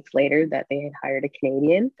 13 weeks later that they had hired a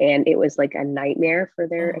Canadian, and it was like a nightmare for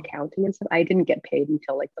their accounting and stuff. I didn't get paid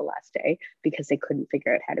until like the last day because they couldn't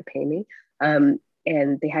figure out how to pay me.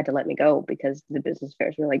 And they had to let me go because the business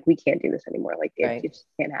affairs were like, we can't do this anymore. Like it just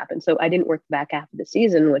can't happen. So I didn't work the back half of the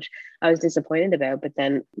season, which I was disappointed about. But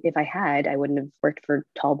then if I had, I wouldn't have worked for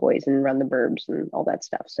Tall Boys and Run the Burbs and all that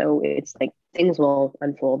stuff. So it's like things will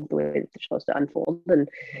unfold the way they're supposed to unfold. And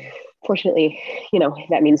fortunately,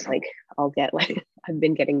 that means like I'll get like, I've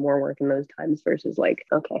been getting more work in those times versus like,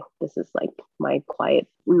 okay, this is like my quiet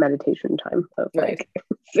meditation time of like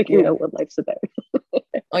figuring out what life's about.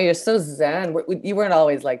 Oh, you're so zen. You weren't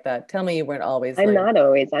always like that. Tell me you weren't always. Not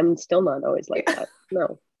always. I'm still not always like that.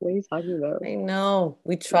 No. What are you talking about? I know.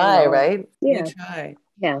 We try, right? Yeah. We try.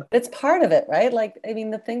 Yeah. It's part of it, right? Like, I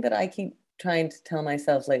mean, the thing that I keep trying to tell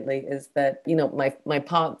myself lately is that, you know, my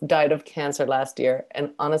pop died of cancer last year.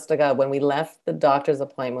 And honest to God, when we left the doctor's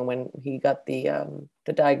appointment, when he got the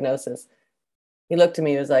diagnosis, he looked at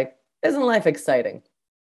me, he was like, isn't life exciting?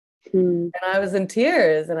 And I was in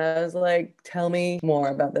tears and I was like, tell me more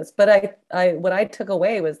about this. But what I took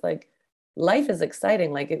away was like, life is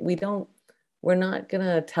exciting. Like we're not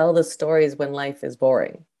gonna tell the stories when life is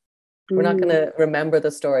boring. We're not gonna remember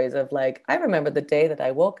the stories of like, I remember the day that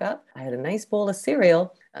I woke up, I had a nice bowl of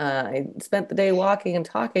cereal, I spent the day walking and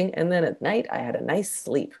talking, and then at night I had a nice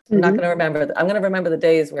sleep. I'm not gonna remember. I'm gonna remember the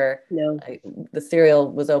days where the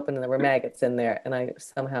cereal was open and there were maggots in there, and I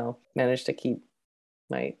somehow managed to keep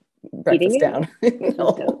my breakfast down.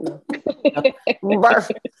 No.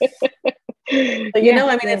 Barf. But you know,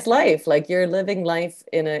 I mean, it's life. Like you're living life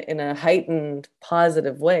in a heightened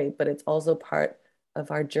positive way, but it's also part of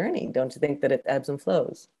our journey. Don't you think that it ebbs and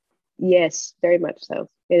flows? Yes, very much so.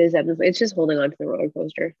 It is. It's just holding on to the roller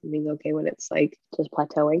coaster and being okay when it's like just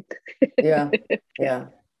plateauing. Yeah.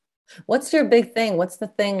 What's your big thing? What's the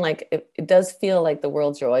thing? Like it does feel like the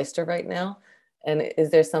world's your oyster right now. And is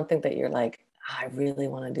there something that you're like, I really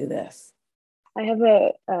want to do this? I have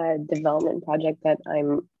a development project that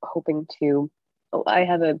I'm hoping to. I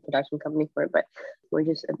have a production company for it, but we're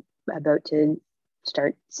just about to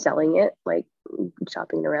start selling it, like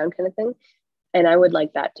shopping it around kind of thing. And I would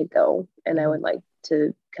like that to go, and I would like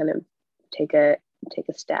to kind of take a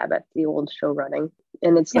stab at the old show running.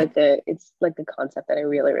 And it's like the concept that I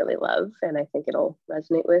really, really love, and I think it'll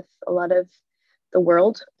resonate with a lot of the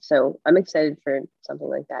world. So I'm excited for something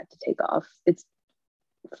like that to take off. It's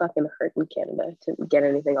fucking hurt in Canada to get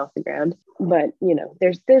anything off the ground, but you know,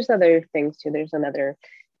 there's other things too. There's another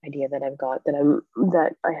idea that I've got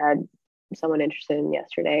that I had someone interested in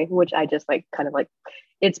yesterday, which I just like kind of like,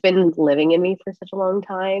 it's been living in me for such a long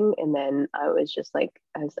time, and then I was like,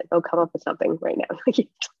 oh, come up with something right now.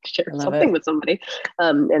 Share something with somebody,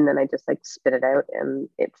 and then I just like spit it out, and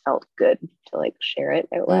it felt good to like share it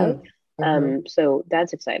out loud. So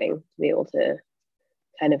that's exciting to be able to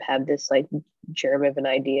kind of have this like germ of an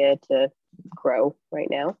idea to grow right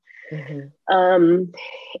now. And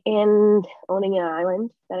owning an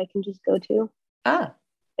island that I can just go to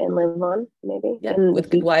and live on, maybe. Yeah,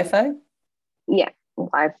 with good Wi-Fi. Yeah,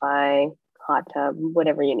 Wi-Fi, hot tub,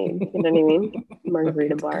 whatever you need. You know what I mean?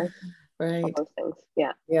 Margarita bar, right? All those things.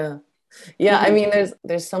 Yeah. I mean,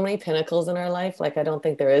 there's so many pinnacles in our life. Like, I don't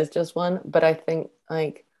think there is just one, but I think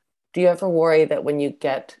like, do you ever worry that when you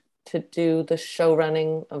get to do the show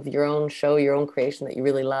running of your own show, your own creation that you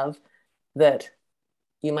really love, that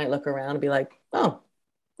you might look around and be like, oh,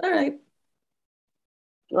 all right.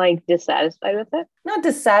 Like dissatisfied with it? Not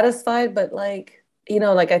dissatisfied, but like, you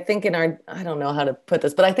know, like I think I don't know how to put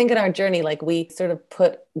this, but I think in our journey, like we sort of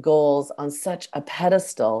put goals on such a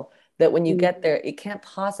pedestal that when you get there, it can't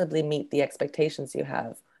possibly meet the expectations you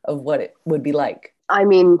have of what it would be like. I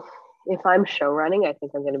mean, if I'm show running, I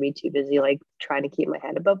think I'm going to be too busy like trying to keep my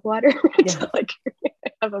head above water to like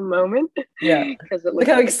have a moment. Yeah, because look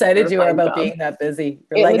how excited you are about being that busy.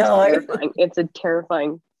 You're terrifying. It's a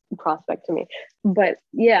terrifying prospect to me. But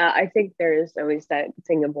yeah, I think there's always that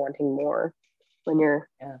thing of wanting more when you're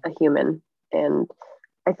a human, and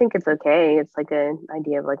I think it's okay. It's like an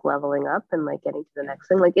idea of like leveling up and like getting to the next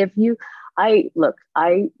thing. Like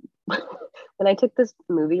when I took this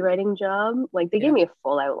movie writing job, like they gave me a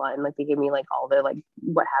full outline, like they gave me like all the like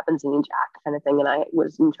what happens in each act kind of thing, and I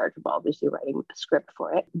was in charge of obviously writing a script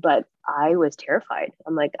for it. But I was terrified.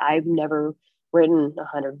 I'm like, I've never written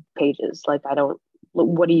 100 pages. Like, I don't.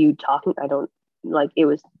 What are you talking? I don't like. It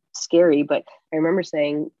was scary, but I remember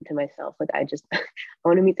saying to myself, like, I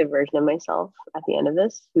want to meet the version of myself at the end of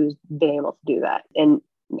this who's been able to do that. And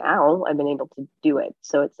now I've been able to do it.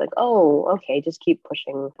 So it's like, oh, okay, just keep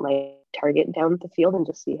pushing my target down the field and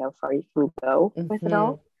just see how far you can go with it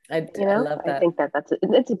all. I love that. I think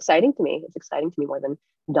it's exciting to me. It's exciting to me more than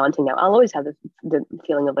daunting now. I'll always have the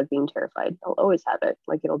feeling of like being terrified. I'll always have it.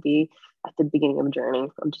 Like it'll be at the beginning of a journey.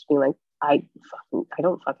 I'm just being like, I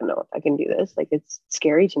don't fucking know if I can do this. Like it's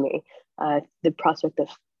scary to me. The prospect of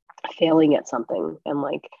failing at something and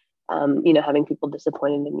like, having people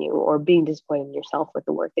disappointed in you or being disappointed in yourself with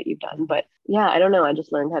the work that you've done. But yeah, I don't know. I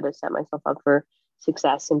just learned how to set myself up for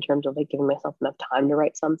success in terms of like giving myself enough time to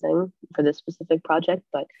write something for this specific project.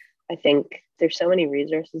 But I think there's so many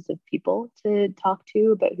resources of people to talk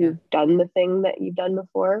to about who've done the thing that you've done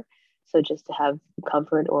before. So just to have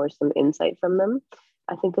comfort or some insight from them,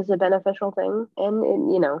 I think is a beneficial thing.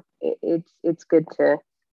 And it's good to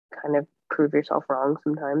kind of prove yourself wrong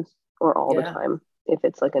sometimes or all the time if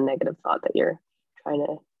it's like a negative thought that you're trying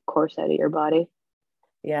to course out of your body.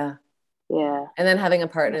 Yeah. Yeah. And then having a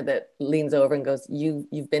partner that leans over and goes,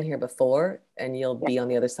 you've been here before and you'll be on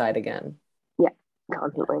the other side again. Yeah,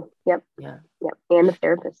 constantly. Yep. Yeah. Yep. And a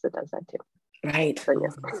therapist that does that too. Right. So,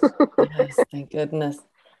 yeah. Yes, thank goodness.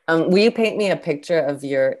 Will you paint me a picture of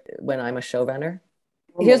when I'm a showrunner?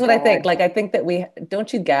 Oh Here's my what I think. God. Like, I think that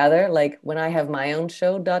don't you gather, like when I have my own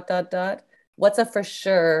show, ... What's a for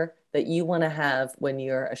sure that you want to have when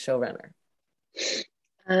you're a showrunner?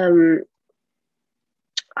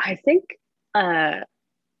 I think, man,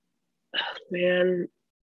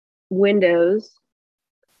 windows,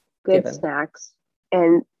 good Given. snacks.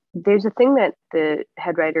 And there's a thing that the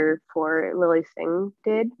head writer for Lily Singh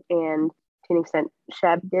did, and to an extent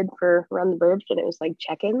Sheb did for Around the Burbs, and it was like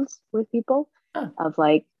check-ins with people Oh. of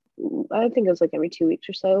like, I think it was like every 2 weeks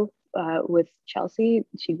or so, with Chelsea.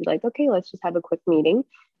 She'd be like, okay, let's just have a quick meeting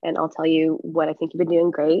and I'll tell you what I think you've been doing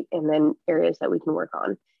great, and then areas that we can work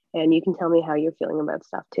on. And you can tell me how you're feeling about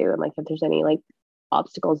stuff too. And like if there's any like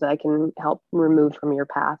obstacles that I can help remove from your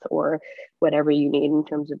path, or whatever you need in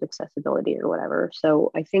terms of accessibility or whatever.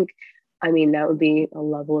 So I think, I mean, that would be a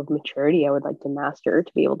level of maturity I would like to master,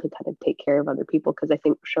 to be able to kind of take care of other people. Because I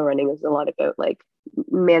think show running is a lot about like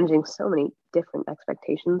managing so many different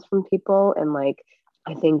expectations from people. And like,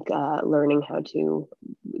 I think learning how to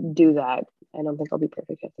do that. I don't think I'll be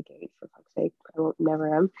perfect at the gate, for fuck's sake. I won't,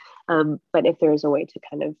 never am. But if there is a way to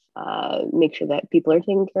kind of make sure that people are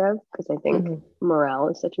taken care of, because I think morale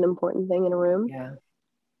is such an important thing in a room.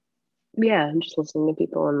 Yeah, and just listening to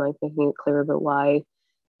people and like making it clear about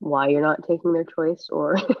why you're not taking their choice,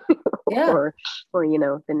 or or you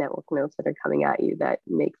know, the network notes that are coming at you that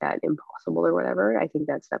make that impossible or whatever. I think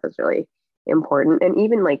that stuff is really important. And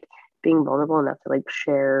even like being vulnerable enough to like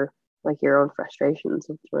share like your own frustrations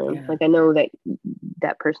with the room. Like I know that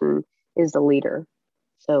that person is the leader,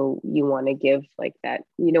 so you want to give like that.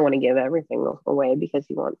 You don't want to give everything away because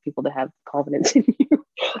you want people to have confidence in you.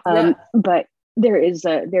 But there is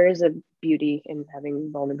a beauty in having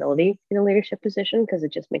vulnerability in a leadership position, because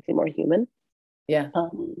it just makes it more human.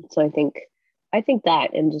 So I think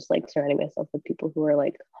that, and just like surrounding myself with people who are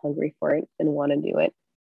like hungry for it and want to do it.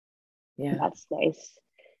 That's nice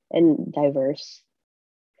and diverse.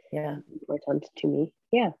 Important to me.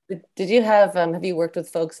 Did you have you worked with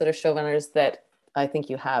folks that are showrunners that, I think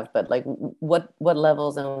you have, but like what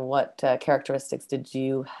levels and what characteristics did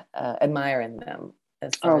you admire in them?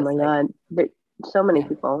 As far oh my God, but so many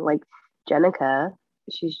people. Like Jenica,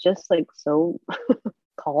 she's just like so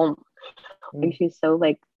calm. Like she's so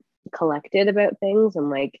like collected about things, and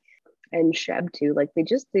like, and Sheb too. Like they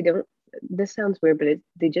don't. This sounds weird, but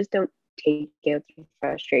they just don't take out their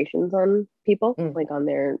frustrations on people, like on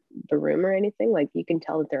the room or anything. Like you can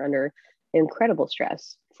tell that they're under incredible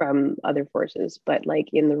stress from other forces, but like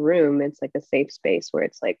in the room, it's like a safe space where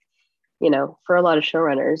it's like, you know, for a lot of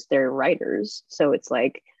showrunners, they're writers, so it's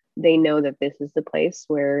like they know that this is the place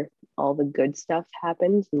where all the good stuff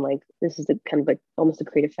happens, and like this is the kind of like almost the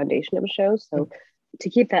creative foundation of a show. So to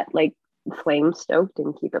keep that like flame stoked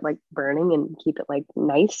and keep it like burning and keep it like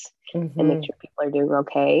nice and make sure people are doing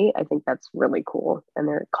okay, I think that's really cool. And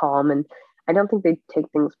they're calm, and I don't think they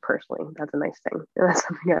take things personally. That's a nice thing. That's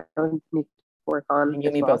something I would need to work on.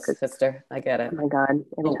 You need both, sister. I get it. Oh my God,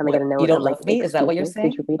 every time I get a note, you don't I'm love like, me? Is that what you're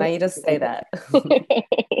saying? Why you just say that?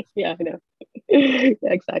 Yeah, I know. Yeah,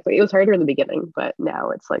 exactly. It was harder in the beginning, but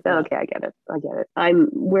now it's like, okay, I get it.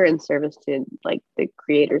 We're in service to like the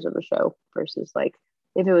creators of the show, versus like,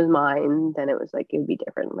 if it was mine, then it was like, it would be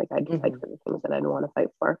different. Like I'd fight for the things that I'd want to fight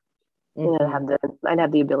for. And I'd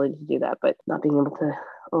have the ability to do that, but not being able to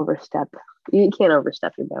overstep. You can't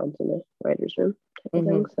overstep your bounds in a writer's room type of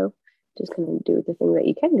thing. So just kind of do the thing that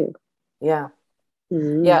you can do. Yeah.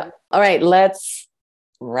 All right, let's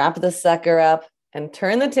wrap the sucker up and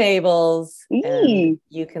turn the tables. And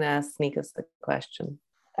you can ask Nikos the question.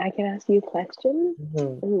 I can ask you a question?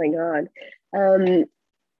 Oh my God.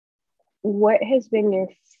 What has been your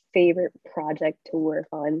favorite project to work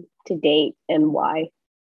on to date, and why?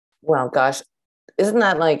 Well, gosh, isn't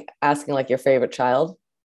that like asking like your favorite child?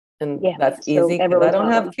 And that's easy because I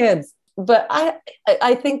don't have kids. But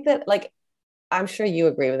I think that, like, I'm sure you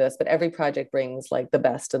agree with this, but every project brings like the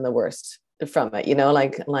best and the worst from it. You know,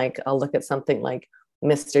 like I'll look at something like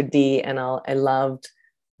Mr. D, and I loved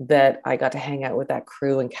that I got to hang out with that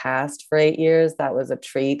crew and cast for 8 years. That was a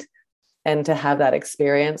treat. And to have that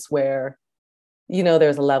experience where, you know,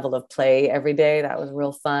 there's a level of play every day, that was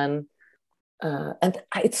real fun. And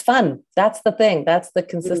it's fun. That's the thing. That's the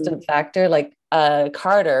consistent factor. Like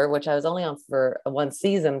Carter, which I was only on for 1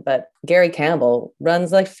 season, but Gary Campbell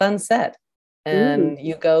runs like fun set. And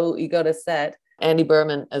you go to set, Andy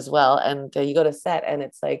Berman as well. And you go to set, and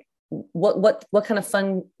it's like, what kind of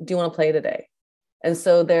fun do you want to play today? And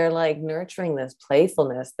so they're like nurturing this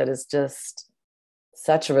playfulness that is just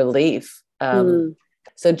such a relief.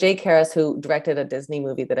 So Jake Harris, who directed a Disney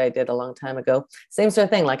movie that I did a long time ago, same sort of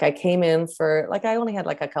thing. Like I came in for like, I only had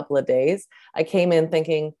like a couple of days. I came in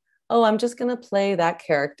thinking, oh, I'm just going to play that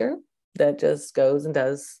character that just goes and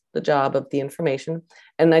does the job of the information.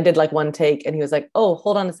 And I did like one take and he was like, oh,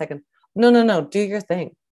 hold on a second. No, do your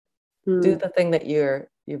thing. Do the thing that you're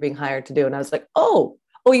being hired to do. And I was like, oh,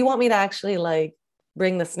 you want me to actually like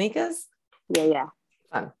bring the sneakers? Yeah.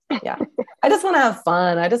 Fun. Yeah. I just want to have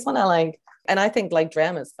fun. I just want to like, and I think like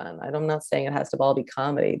drama is fun. I'm not saying it has to all be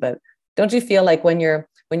comedy, but don't you feel like when you're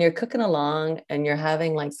cooking along and you're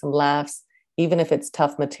having like some laughs, even if it's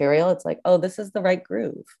tough material, it's like, oh, this is the right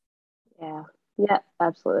groove. Yeah,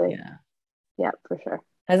 absolutely. Yeah, for sure.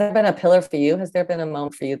 Has there been a pillar for you? Has there been a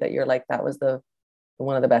moment for you that you're like, that was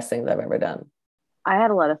one of the best things I've ever done? I had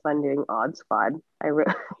a lot of fun doing Odd Squad. I wrote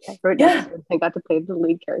I got to play the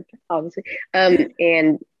lead character, obviously.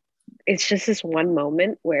 And it's just this one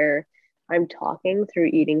moment where I'm talking through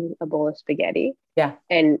eating a bowl of spaghetti. Yeah.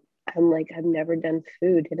 And I'm like, I've never done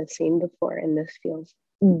food in a scene before, and this feels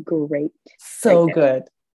great. So good.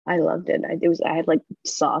 I loved it. I had like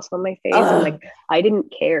sauce on my face, and like I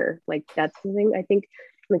didn't care. Like that's the thing. I think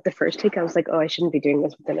like the first take, I was like, oh, I shouldn't be doing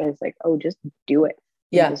this, but then I was like, oh, just do it.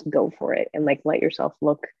 Yeah. Just go for it, and like let yourself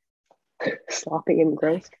look sloppy and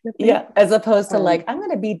gross. Kind of thing. Yeah, as opposed to like, I'm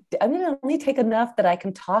gonna only take enough that I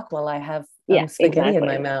can talk while I have spaghetti in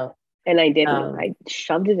my mouth. And I didn't. I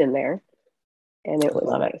shoved it in there, and it was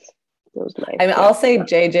nice. It was nice. I mean, I'll say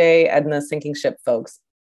JJ and the Sinking Ship folks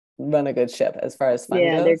run a good ship as far as fun goes.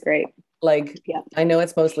 Yeah, they're great. Like, I know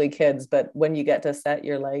it's mostly kids, but when you get to set,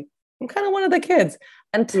 you're like, I'm kind of one of the kids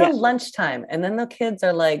until lunchtime, and then the kids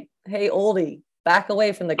are like, hey, oldie, back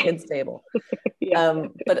away from the kids' table.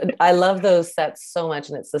 But I love those sets so much,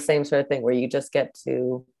 and it's the same sort of thing where you just get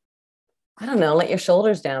to, I don't know, let your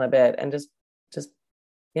shoulders down a bit and just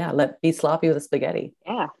be sloppy with the spaghetti.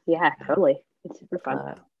 Yeah, totally. It's super fun.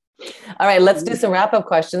 All right, let's do some wrap-up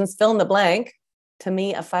questions. Fill in the blank. To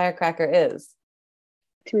me, a firecracker is?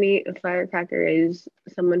 To me, a firecracker is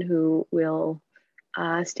someone who will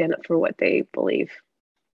stand up for what they believe.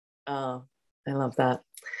 Oh, I love that.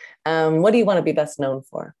 What do you want to be best known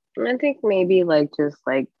for? I think maybe like just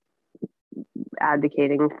like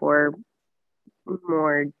advocating for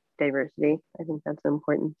more diversity. I think that's an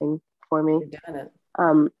important thing for me. You're doing it.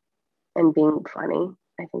 And being funny.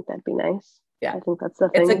 I think that'd be nice. Yeah. I think that's the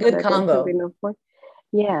thing. It's a good combo.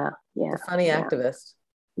 Yeah. The funny activist.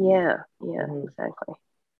 Yeah, exactly.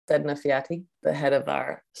 Sedna Fiati, the head of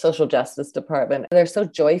our social justice department. They're so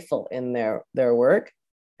joyful in their work.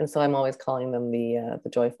 And so I'm always calling them the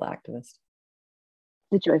joyful activist.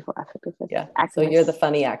 The joyful activist. Yeah. Activist. So you're the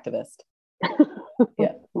funny activist.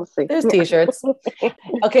 Yeah. We'll see. There's t-shirts.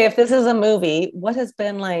 Okay. If this is a movie, what has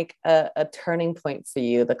been like a turning point for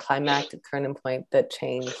you, the climactic turning point that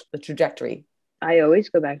changed the trajectory? I always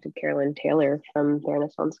go back to Carolyn Taylor from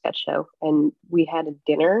Fairness on Sketch Show. And we had a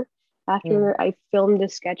dinner after I filmed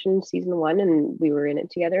this sketch in season 1, and we were in it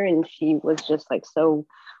together. And she was just like so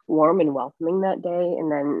warm and welcoming that day,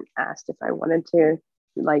 and then asked if I wanted to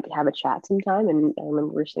like have a chat sometime. And I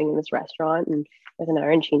remember we're sitting in this restaurant and with an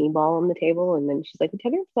arancini ball on the table, and then she's like,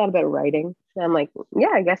 have you ever thought about writing? And I'm like, yeah,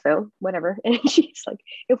 I guess so, whatever. And she's like,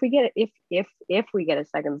 if we get a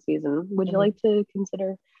second season, would you like to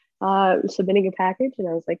consider submitting a package? And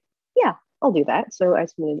I was like, yeah, I'll do that. So I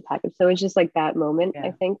submitted a package. So it's just like that moment,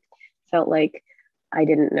 I think, felt like I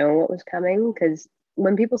didn't know what was coming, because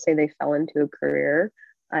when people say they fell into a career,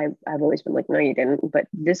 I've always been like, no, you didn't. But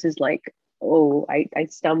this is like, oh, I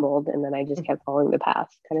stumbled, and then I just kept following the path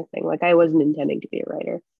kind of thing. Like I wasn't intending to be a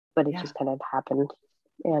writer, but it just kind of happened,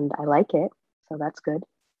 and I like it. So that's good.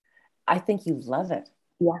 I think you love it.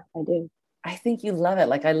 Yeah, I do. I think you love it.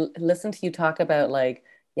 Like I listened to you talk about like,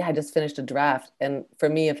 yeah, I just finished a draft. And for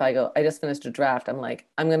me, if I go, I just finished a draft, I'm like,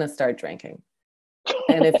 I'm going to start drinking.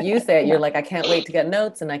 And if you say it, you're like, I can't wait to get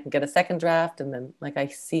notes and I can get a second draft. And then like, I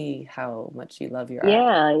see how much you love your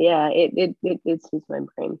art. Yeah. It suits my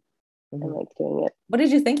brain. I like doing it. What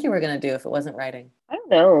did you think you were going to do if it wasn't writing? I don't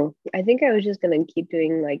know. I think I was just going to keep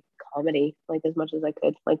doing like comedy, like as much as I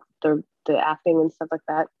could, like the acting and stuff like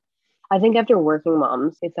that. I think after Working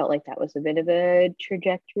Moms, it felt like that was a bit of a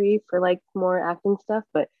trajectory for like more acting stuff,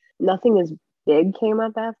 but nothing as big came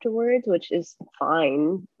up afterwards, which is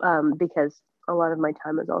fine, because a lot of my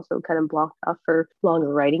time is also kind of blocked off for longer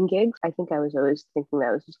writing gigs. I think I was always thinking that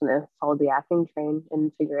I was just going to follow the acting train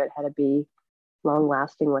and figure out how to be long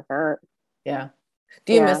lasting with that. Yeah.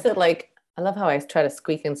 Do you miss it? Like I love how I try to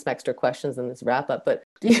squeak in some extra questions in this wrap up, but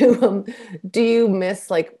do you miss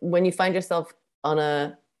like when you find yourself on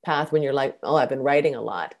a path when you're like, oh, I've been writing a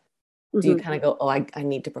lot. Do you Mhm. kind of go, oh, I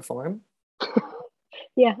need to perform?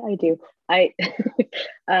 Yeah, I do. I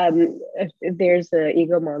there's the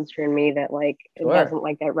ego monster in me that like it Sure. doesn't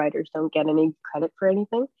like that writers don't get any credit for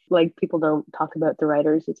anything. Like people don't talk about the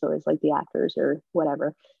writers. It's always like the actors or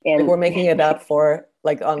whatever. Like And we're making it up for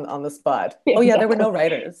like on the spot. Oh yeah, there were exactly. no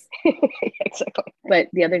writers. Exactly. But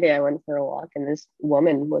the other day I went for a walk and this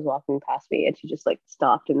woman was walking past me and she just like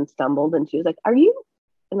stopped and stumbled and she was like, "Are you?"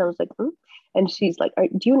 And I was like, "Hmm?" And she's like, are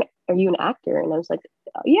you an actor?" And I was like,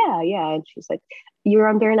 "Oh, yeah, yeah." And she's like, "You're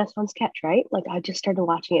on Baroness von Sketch, right?" Like I just started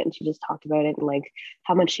watching it and she just talked about it and like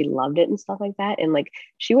how much she loved it and stuff like that. And like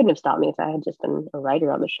she wouldn't have stopped me if I had just been a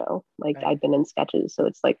writer on the show. Like Right. I'd been in sketches. So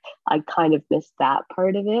it's like I kind of missed that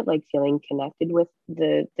part of it, like feeling connected with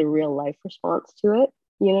the real life response to it.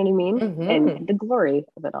 You know what I mean? And Hmm. the glory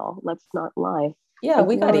of it all. Let's not lie. Yeah, The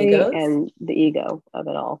we got glory egos. and the ego of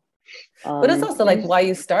it all. But it's also like There's why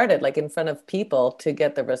you started like in front of people to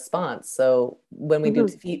get the response. So when we do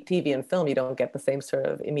mhm, TV and film, you don't get the same sort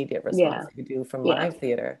of immediate response yeah, that you do from yeah, live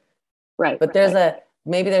theater. right, But right.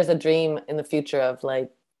 maybe there's a dream in the future of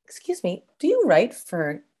like, excuse me, do you write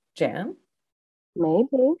for Jam? Maybe,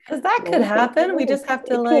 Because that could maybe happen. We just have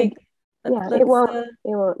to it could. like Yeah, it let's won't.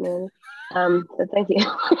 It won't. No. But thank you.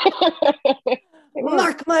 It won't.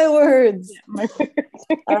 mark my words. Yeah, my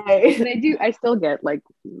All but right. I do. I still get like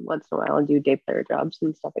once in a while. I do day player jobs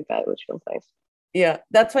and stuff like that, which feels nice. Yeah,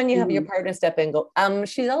 that's when you have your Mhm. partner step in and go,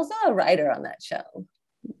 she's also a writer on that show.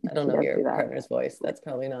 I don't She know does your do that. partner's voice. That's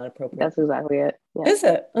probably not appropriate. That's exactly it. Yeah, Is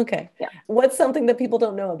it? Okay. yeah. What's something that people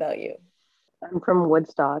don't know about you? I'm from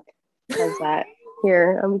Woodstock. How's that?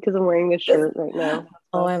 Here, because I'm wearing this shirt right now.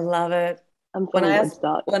 Oh, So I love it. I'm When from I asked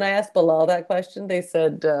Woodstock. when I asked Bilal that question, they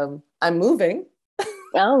said, I'm moving.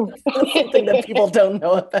 Oh, That's something that people don't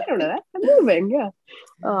know I about don't know you. that. I'm moving. Yeah.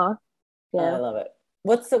 Oh, I yeah. love it.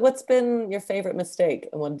 What's been your favorite mistake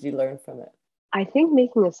and what did you learn from it? I think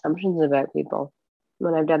making assumptions about people.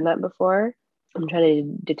 When I've done that before, I'm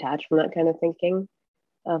trying to detach from that kind of thinking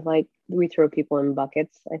of like we throw people in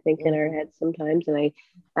buckets, I think, in our Mhm. heads sometimes. And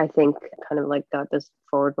I think kind of like got this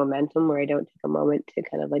forward momentum where I don't take a moment to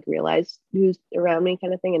kind of like realize who's around me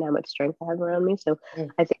kind of thing and how much strength I have around me. So Mm.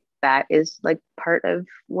 I think that is like part of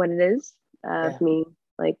what it is Yeah. for me,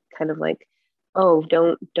 like kind of like, oh,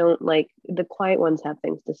 don't like the quiet ones have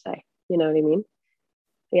things to say. You know what I mean?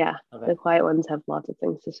 Yeah, Love the it. quiet ones have lots of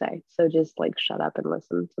things to say. So just like shut up and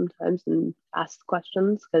listen sometimes and ask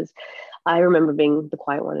questions. Because I remember being the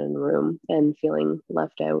quiet one in the room and feeling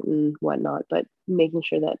left out and whatnot, but making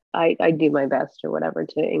sure that I do my best or whatever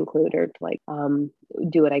to include or to like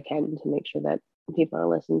do what I can to make sure that people are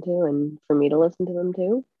listened to and for me to listen to them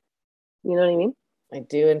too. You know what I mean? I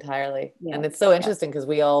do entirely. Yeah. And it's so Yeah. interesting because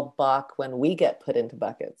we all balk when we get put into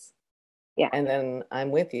buckets. Yeah. And then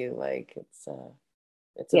I'm with you. Like it's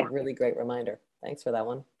a Yeah. really great reminder. Thanks for that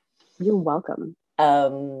one. You're welcome.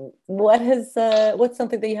 What's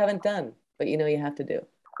something that you haven't done, but you know you have to do?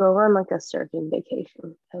 Go on like a surfing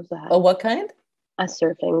vacation. How's that? Oh, what kind? A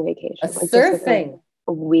surfing A vacation, like just like surfing.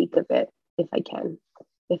 a week of it if I can.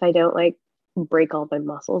 If I don't like break all my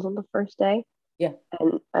muscles on the first day Yeah.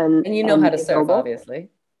 And you know how and to be surf, mobile, obviously.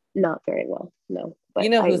 not very well. No, You but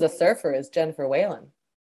know I who's a surfer is Jennifer Whalen.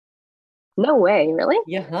 no way, really?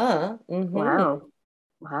 Yeah, huh? Wow.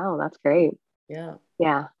 Wow, that's great. Yeah.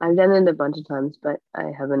 Yeah, I've done it a bunch of times, but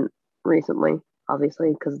I haven't recently,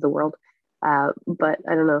 obviously, because of the world. But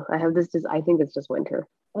I don't know. I have this just I think it's just winter.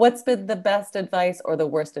 What's been the best advice or the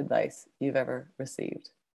worst advice you've ever received?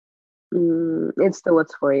 It's the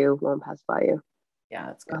what's for you won't pass by you, Yeah,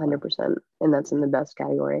 that's a good one. 100%. And that's in the best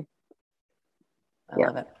category. I Yeah.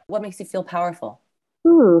 love it. What makes you feel powerful?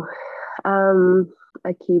 Ooh,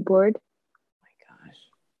 a keyboard. Oh my gosh.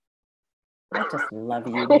 I just love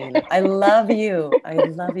you, Nina. I love you. I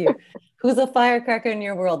love you. Who's a firecracker in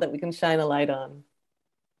your world that we can shine a light on?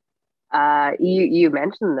 You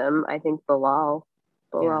mentioned them. I think Yeah.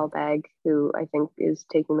 Bilal Bag, who I think is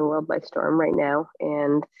taking the world by storm right now,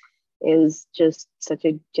 and is just such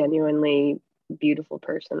a genuinely beautiful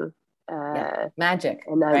person. Yeah. Uh, Magic,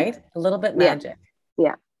 and right? A little bit yeah, magic.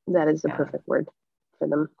 yeah, that is the Yeah. perfect word for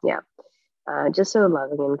them. Yeah, just so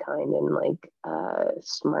loving and kind and like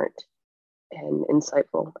smart and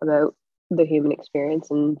insightful about the human experience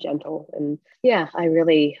and gentle and yeah, I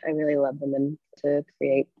really love them and to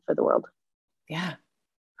create for the world. Yeah.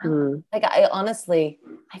 Mm. Like I honestly,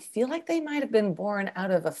 I feel like they might have been born out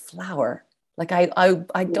of a flower. Like I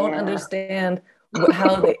don't Yeah. understand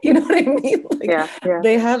how they, you know what I mean? Like Yeah, yeah.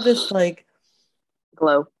 they have this like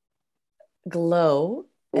Glow. glow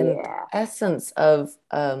and Yeah. essence of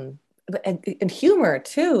and humor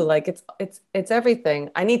too. Like it's everything.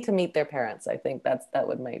 I need to meet their parents. I think that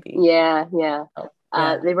would maybe Yeah, yeah. help.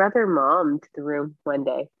 Yeah. They brought their mom to the room one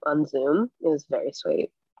day on Zoom. It was very sweet.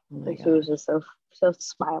 Oh my And she was gosh. just so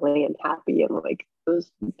smiling and happy and like it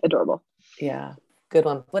was adorable. Yeah. Good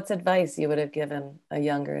one. What's advice you would have given a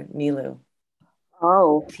younger Nilu?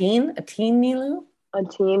 Oh, A teen Nilu? on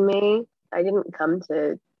Teen Me, I didn't come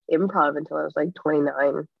to improv until I was like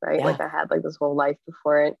 29, right? Yeah. Like I had like this whole life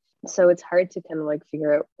before it. So it's hard to kind of like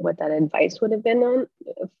figure out what that advice would have been on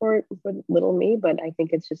for little me, but I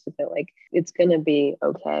think it's just a bit like it's gonna be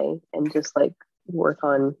okay and just like work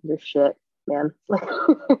on your shit, man.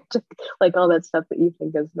 Like all that stuff that you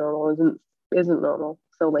think is normal isn't normal.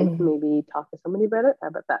 So like Mhm. maybe talk to somebody about it. How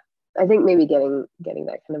about that? I think maybe getting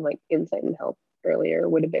that kind of like insight and help earlier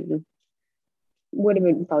would have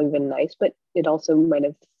probably been nice, but it also might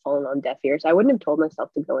have fallen on deaf ears. I wouldn't have told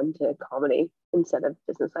myself to go into comedy instead of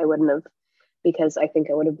business. I wouldn't have, because I think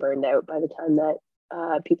I would have burned out by the time that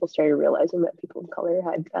people started realizing that people of color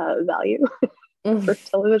had value for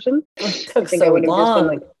television. It I took think I so would have just been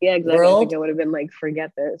like, long. yeah, exactly. I think World. I would have been like,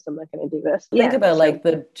 forget this. I'm not going to do this. Think Yeah. about So, like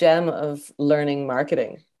the gem of learning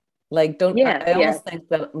marketing. Like, don't yeah, I yeah. almost think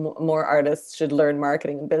that more artists should learn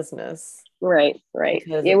marketing and business Right, right.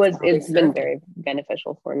 because it's really It's been served them. very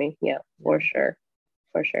beneficial for me. Yeah, Yeah. for sure.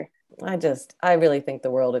 For sure. I really think the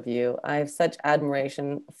world of you. I have such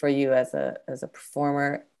admiration for you as a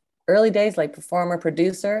performer. Early days, like performer,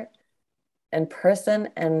 producer, and person,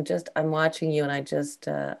 and just I'm watching you, and I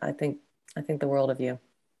think the world of you.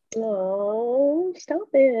 Oh, stop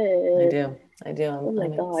I it. do, I do. Oh my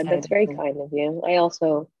I'm God, that's excited very to. kind of you. I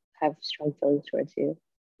also have strong feelings towards you,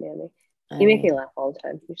 Manny. I You make me mean, laugh all the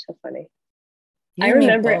time. You're so funny. I you and me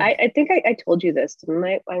remember, both. I think I told you this, didn't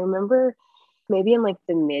I? I remember maybe in like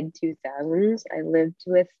the mid 2000s, I lived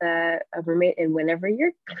with a roommate, and whenever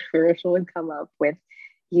your commercial would come up with,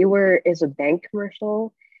 is a bank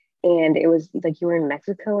commercial, and it was like you were in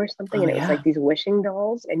Mexico or something, Oh and it was like yeah, these wishing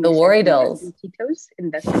dolls, and the you said worry dolls.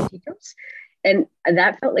 investment titos. And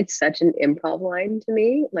that felt like such an improv line to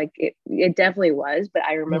me. Like it definitely was. But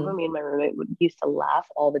I remember Mhm. me and my roommate used to laugh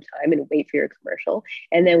all the time and wait for your commercial.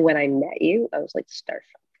 And then when I met you, I was like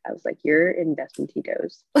starstruck. I was like, "You're investment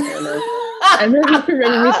Tito's." I don't know. I remember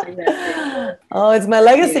me saying that to you. Oh, it's my Yeah.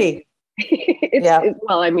 legacy. Yeah,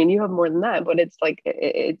 Well, I mean, you have more than that, but it's like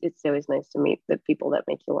it's always nice to meet the people that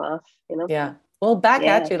make you laugh. You know? yeah. Well, back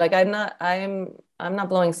Yeah. at you. Like I'm not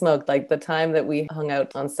blowing smoke. Like the time that we hung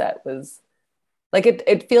out on set was like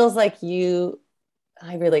it feels like you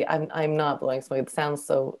I'm not blowing smoke. It sounds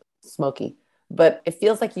so smoky, but it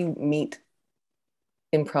feels like you meet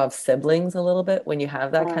improv siblings a little bit when you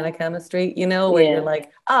have that kind of Uh, chemistry, where you're yeah.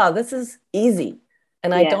 like, this is easy.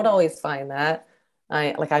 And I Yeah. don't always find that.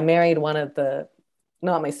 I married one of the,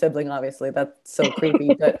 not my sibling, obviously, that's so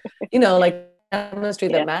creepy, but like chemistry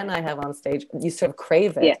that Yeah. Matt and I have on stage, you sort of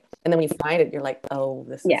crave Yeah. it. And then when you find it, you're like, oh,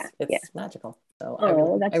 Yeah. Yeah. it's magical. So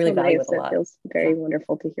Oh, I that's really so value nice. it a That lot. feels very Yeah.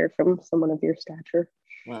 wonderful to hear from someone of your stature.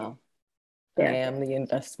 Wow. I Yeah. am the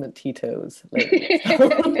investment Tito's lady. I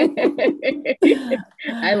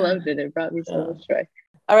loved it. It brought me so Yeah. much joy.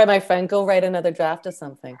 All right, my friend, go write another draft of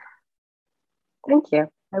something. Thank you.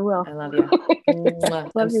 I will. I love you. Mwah.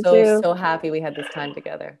 I'm Love you so, too. so happy we had this time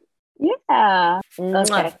together. Yeah. Mwah.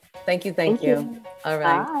 Okay. Thank you. Thank Thank you. you. All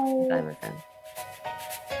right. Bye, Bye. my friend.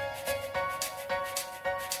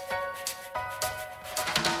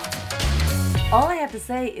 All I have to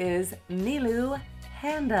say is Nilu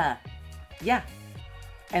Handa. Yeah.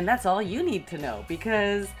 And that's all you need to know,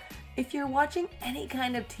 because if you're watching any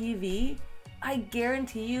kind of TV, I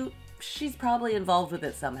guarantee you she's probably involved with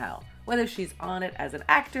it somehow. Whether she's on it as an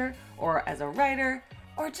actor or as a writer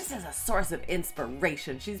or just as a source of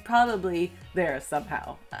inspiration, she's probably there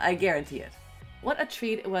somehow. I guarantee it. What a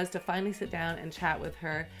treat it was to finally sit down and chat with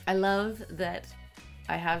her. I love that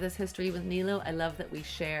I have this history with Nilu. I love that we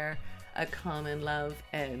share a common love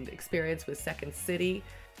and experience with Second City.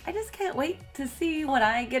 I just can't wait to see what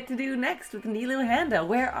I get to do next with Nilu Handa,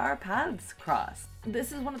 where our paths cross.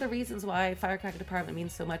 This is one of the reasons why Firecracker Department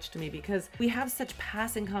means so much to me, because we have such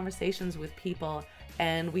passing conversations with people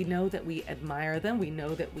and we know that we admire them, we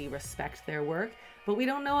know that we respect their work, but we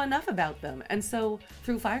don't know enough about them. And so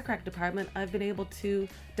through Firecracker Department, I've been able to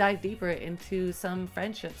dive deeper into some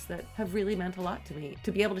friendships that have really meant a lot to me.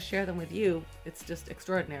 To be able to share them with you, it's just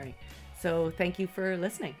extraordinary. So thank you for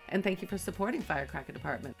listening, and thank you for supporting Firecracker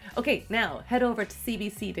Department. Okay, now head over to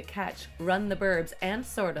CBC to catch Run the Burbs and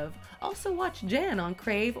Sort of. Also watch Jan on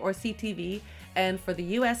Crave or CTV, and for the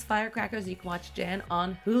US Firecrackers, you can watch Jan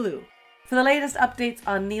on Hulu. For the latest updates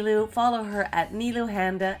on Nilu, follow her at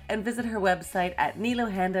Niluhanda and visit her website at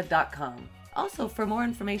niluhanda.com. Also, for more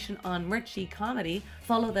information on Murchie Comedy,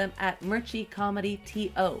 follow them at Murchie Comedy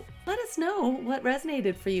TO. Let us know what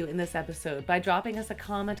resonated for you in this episode by dropping us a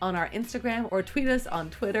comment on our Instagram or tweet us on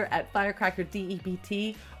Twitter at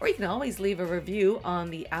FirecrackerDEBT, or you can always leave a review on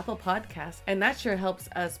the Apple Podcast, and that sure helps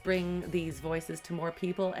us bring these voices to more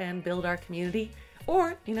people and build our community.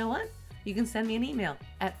 Or, you know what? You can send me an email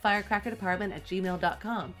at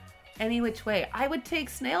firecrackerdepartment@gmail.com. Any which way. I would take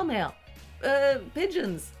snail mail,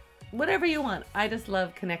 pigeons, whatever you want. I just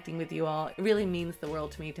love connecting with you all. It really means the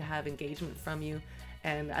world to me to have engagement from you,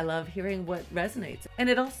 and I love hearing what resonates. And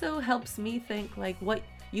it also helps me think like what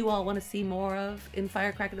you all want to see more of in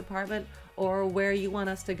Firecracker Department or where you want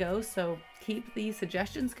us to go. So keep the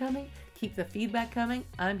suggestions coming, keep the feedback coming.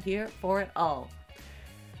 I'm here for it all.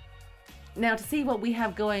 Now, to see what we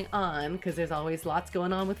have going on, because there's always lots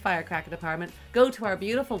going on with Firecracker Department, go to our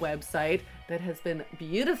beautiful website that has been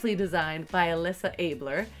beautifully designed by Alyssa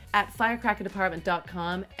Abler at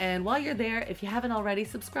firecrackerdepartment.com. And while you're there, if you haven't already,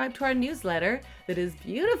 subscribe to our newsletter that is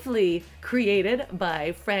beautifully created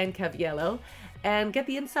by Fran Caviello, and get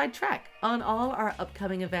the inside track on all our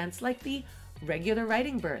upcoming events like the regular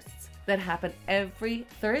writing bursts that happen every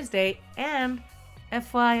Thursday. And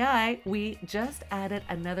FYI, we just added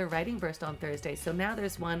another writing burst on Thursday, so now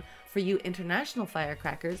there's one for you international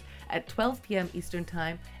firecrackers at 12 p.m. Eastern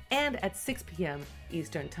Time and at 6 p.m.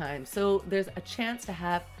 Eastern Time. So there's a chance to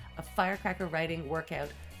have a firecracker writing workout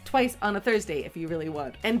twice on a Thursday if you really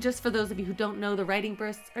want. And just for those of you who don't know, the writing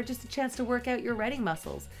bursts are just a chance to work out your writing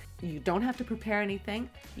muscles. You don't have to prepare anything.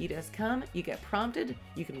 You just come, you get prompted,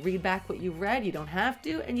 you can read back what you read, you don't have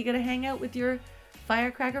to, and you get to hang out with your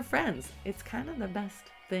firecracker friends. It's kind of the best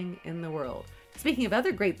thing in the world. Speaking of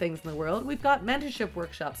other great things in the world, we've got mentorship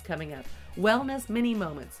workshops coming up, wellness mini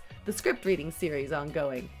moments, the script reading series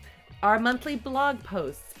ongoing, our monthly blog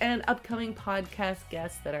posts, and upcoming podcast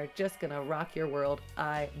guests that are just gonna rock your world,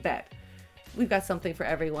 I bet. We've got something for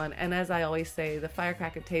everyone, and as I always say, the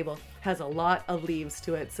Firecracker table has a lot of leaves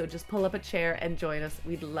to it, so just pull up a chair and join us.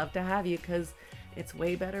 We'd love to have you because it's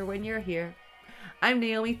way better when you're here. I'm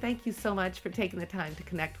Naomi. Thank you so much for taking the time to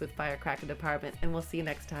connect with Firecracker Department, and we'll see you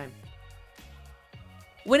next time.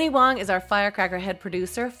 Winnie Wong is our Firecracker head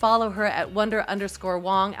producer. Follow her at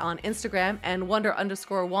Wonder_Wong on Instagram and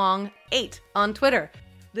Wonder_Wong8 on Twitter.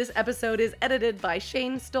 This episode is edited by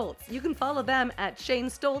Shane Stoltz. You can follow them at Shane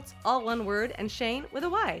Stoltz, all one word, and Shane with a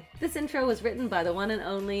Y. This intro was written by the one and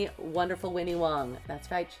only wonderful Winnie Wong.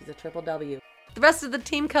 That's right, she's a triple W. The rest of the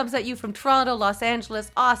team comes at you from Toronto, Los Angeles,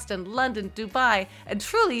 Austin, London, Dubai, and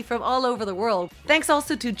truly from all over the world. Thanks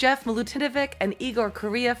also to Jeff Milutinovic and Igor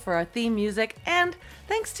Korea for our theme music, and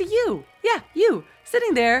thanks to you. Yeah, you,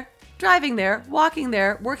 sitting there, driving there, walking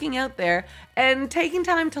there, working out there, and taking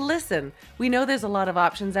time to listen. We know there's a lot of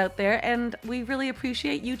options out there, and we really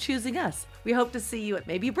appreciate you choosing us. We hope to see you at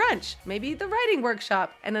maybe brunch, maybe the writing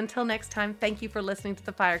workshop, and until next time, thank you for listening to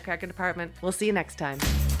the Firecracker Department. We'll see you next time.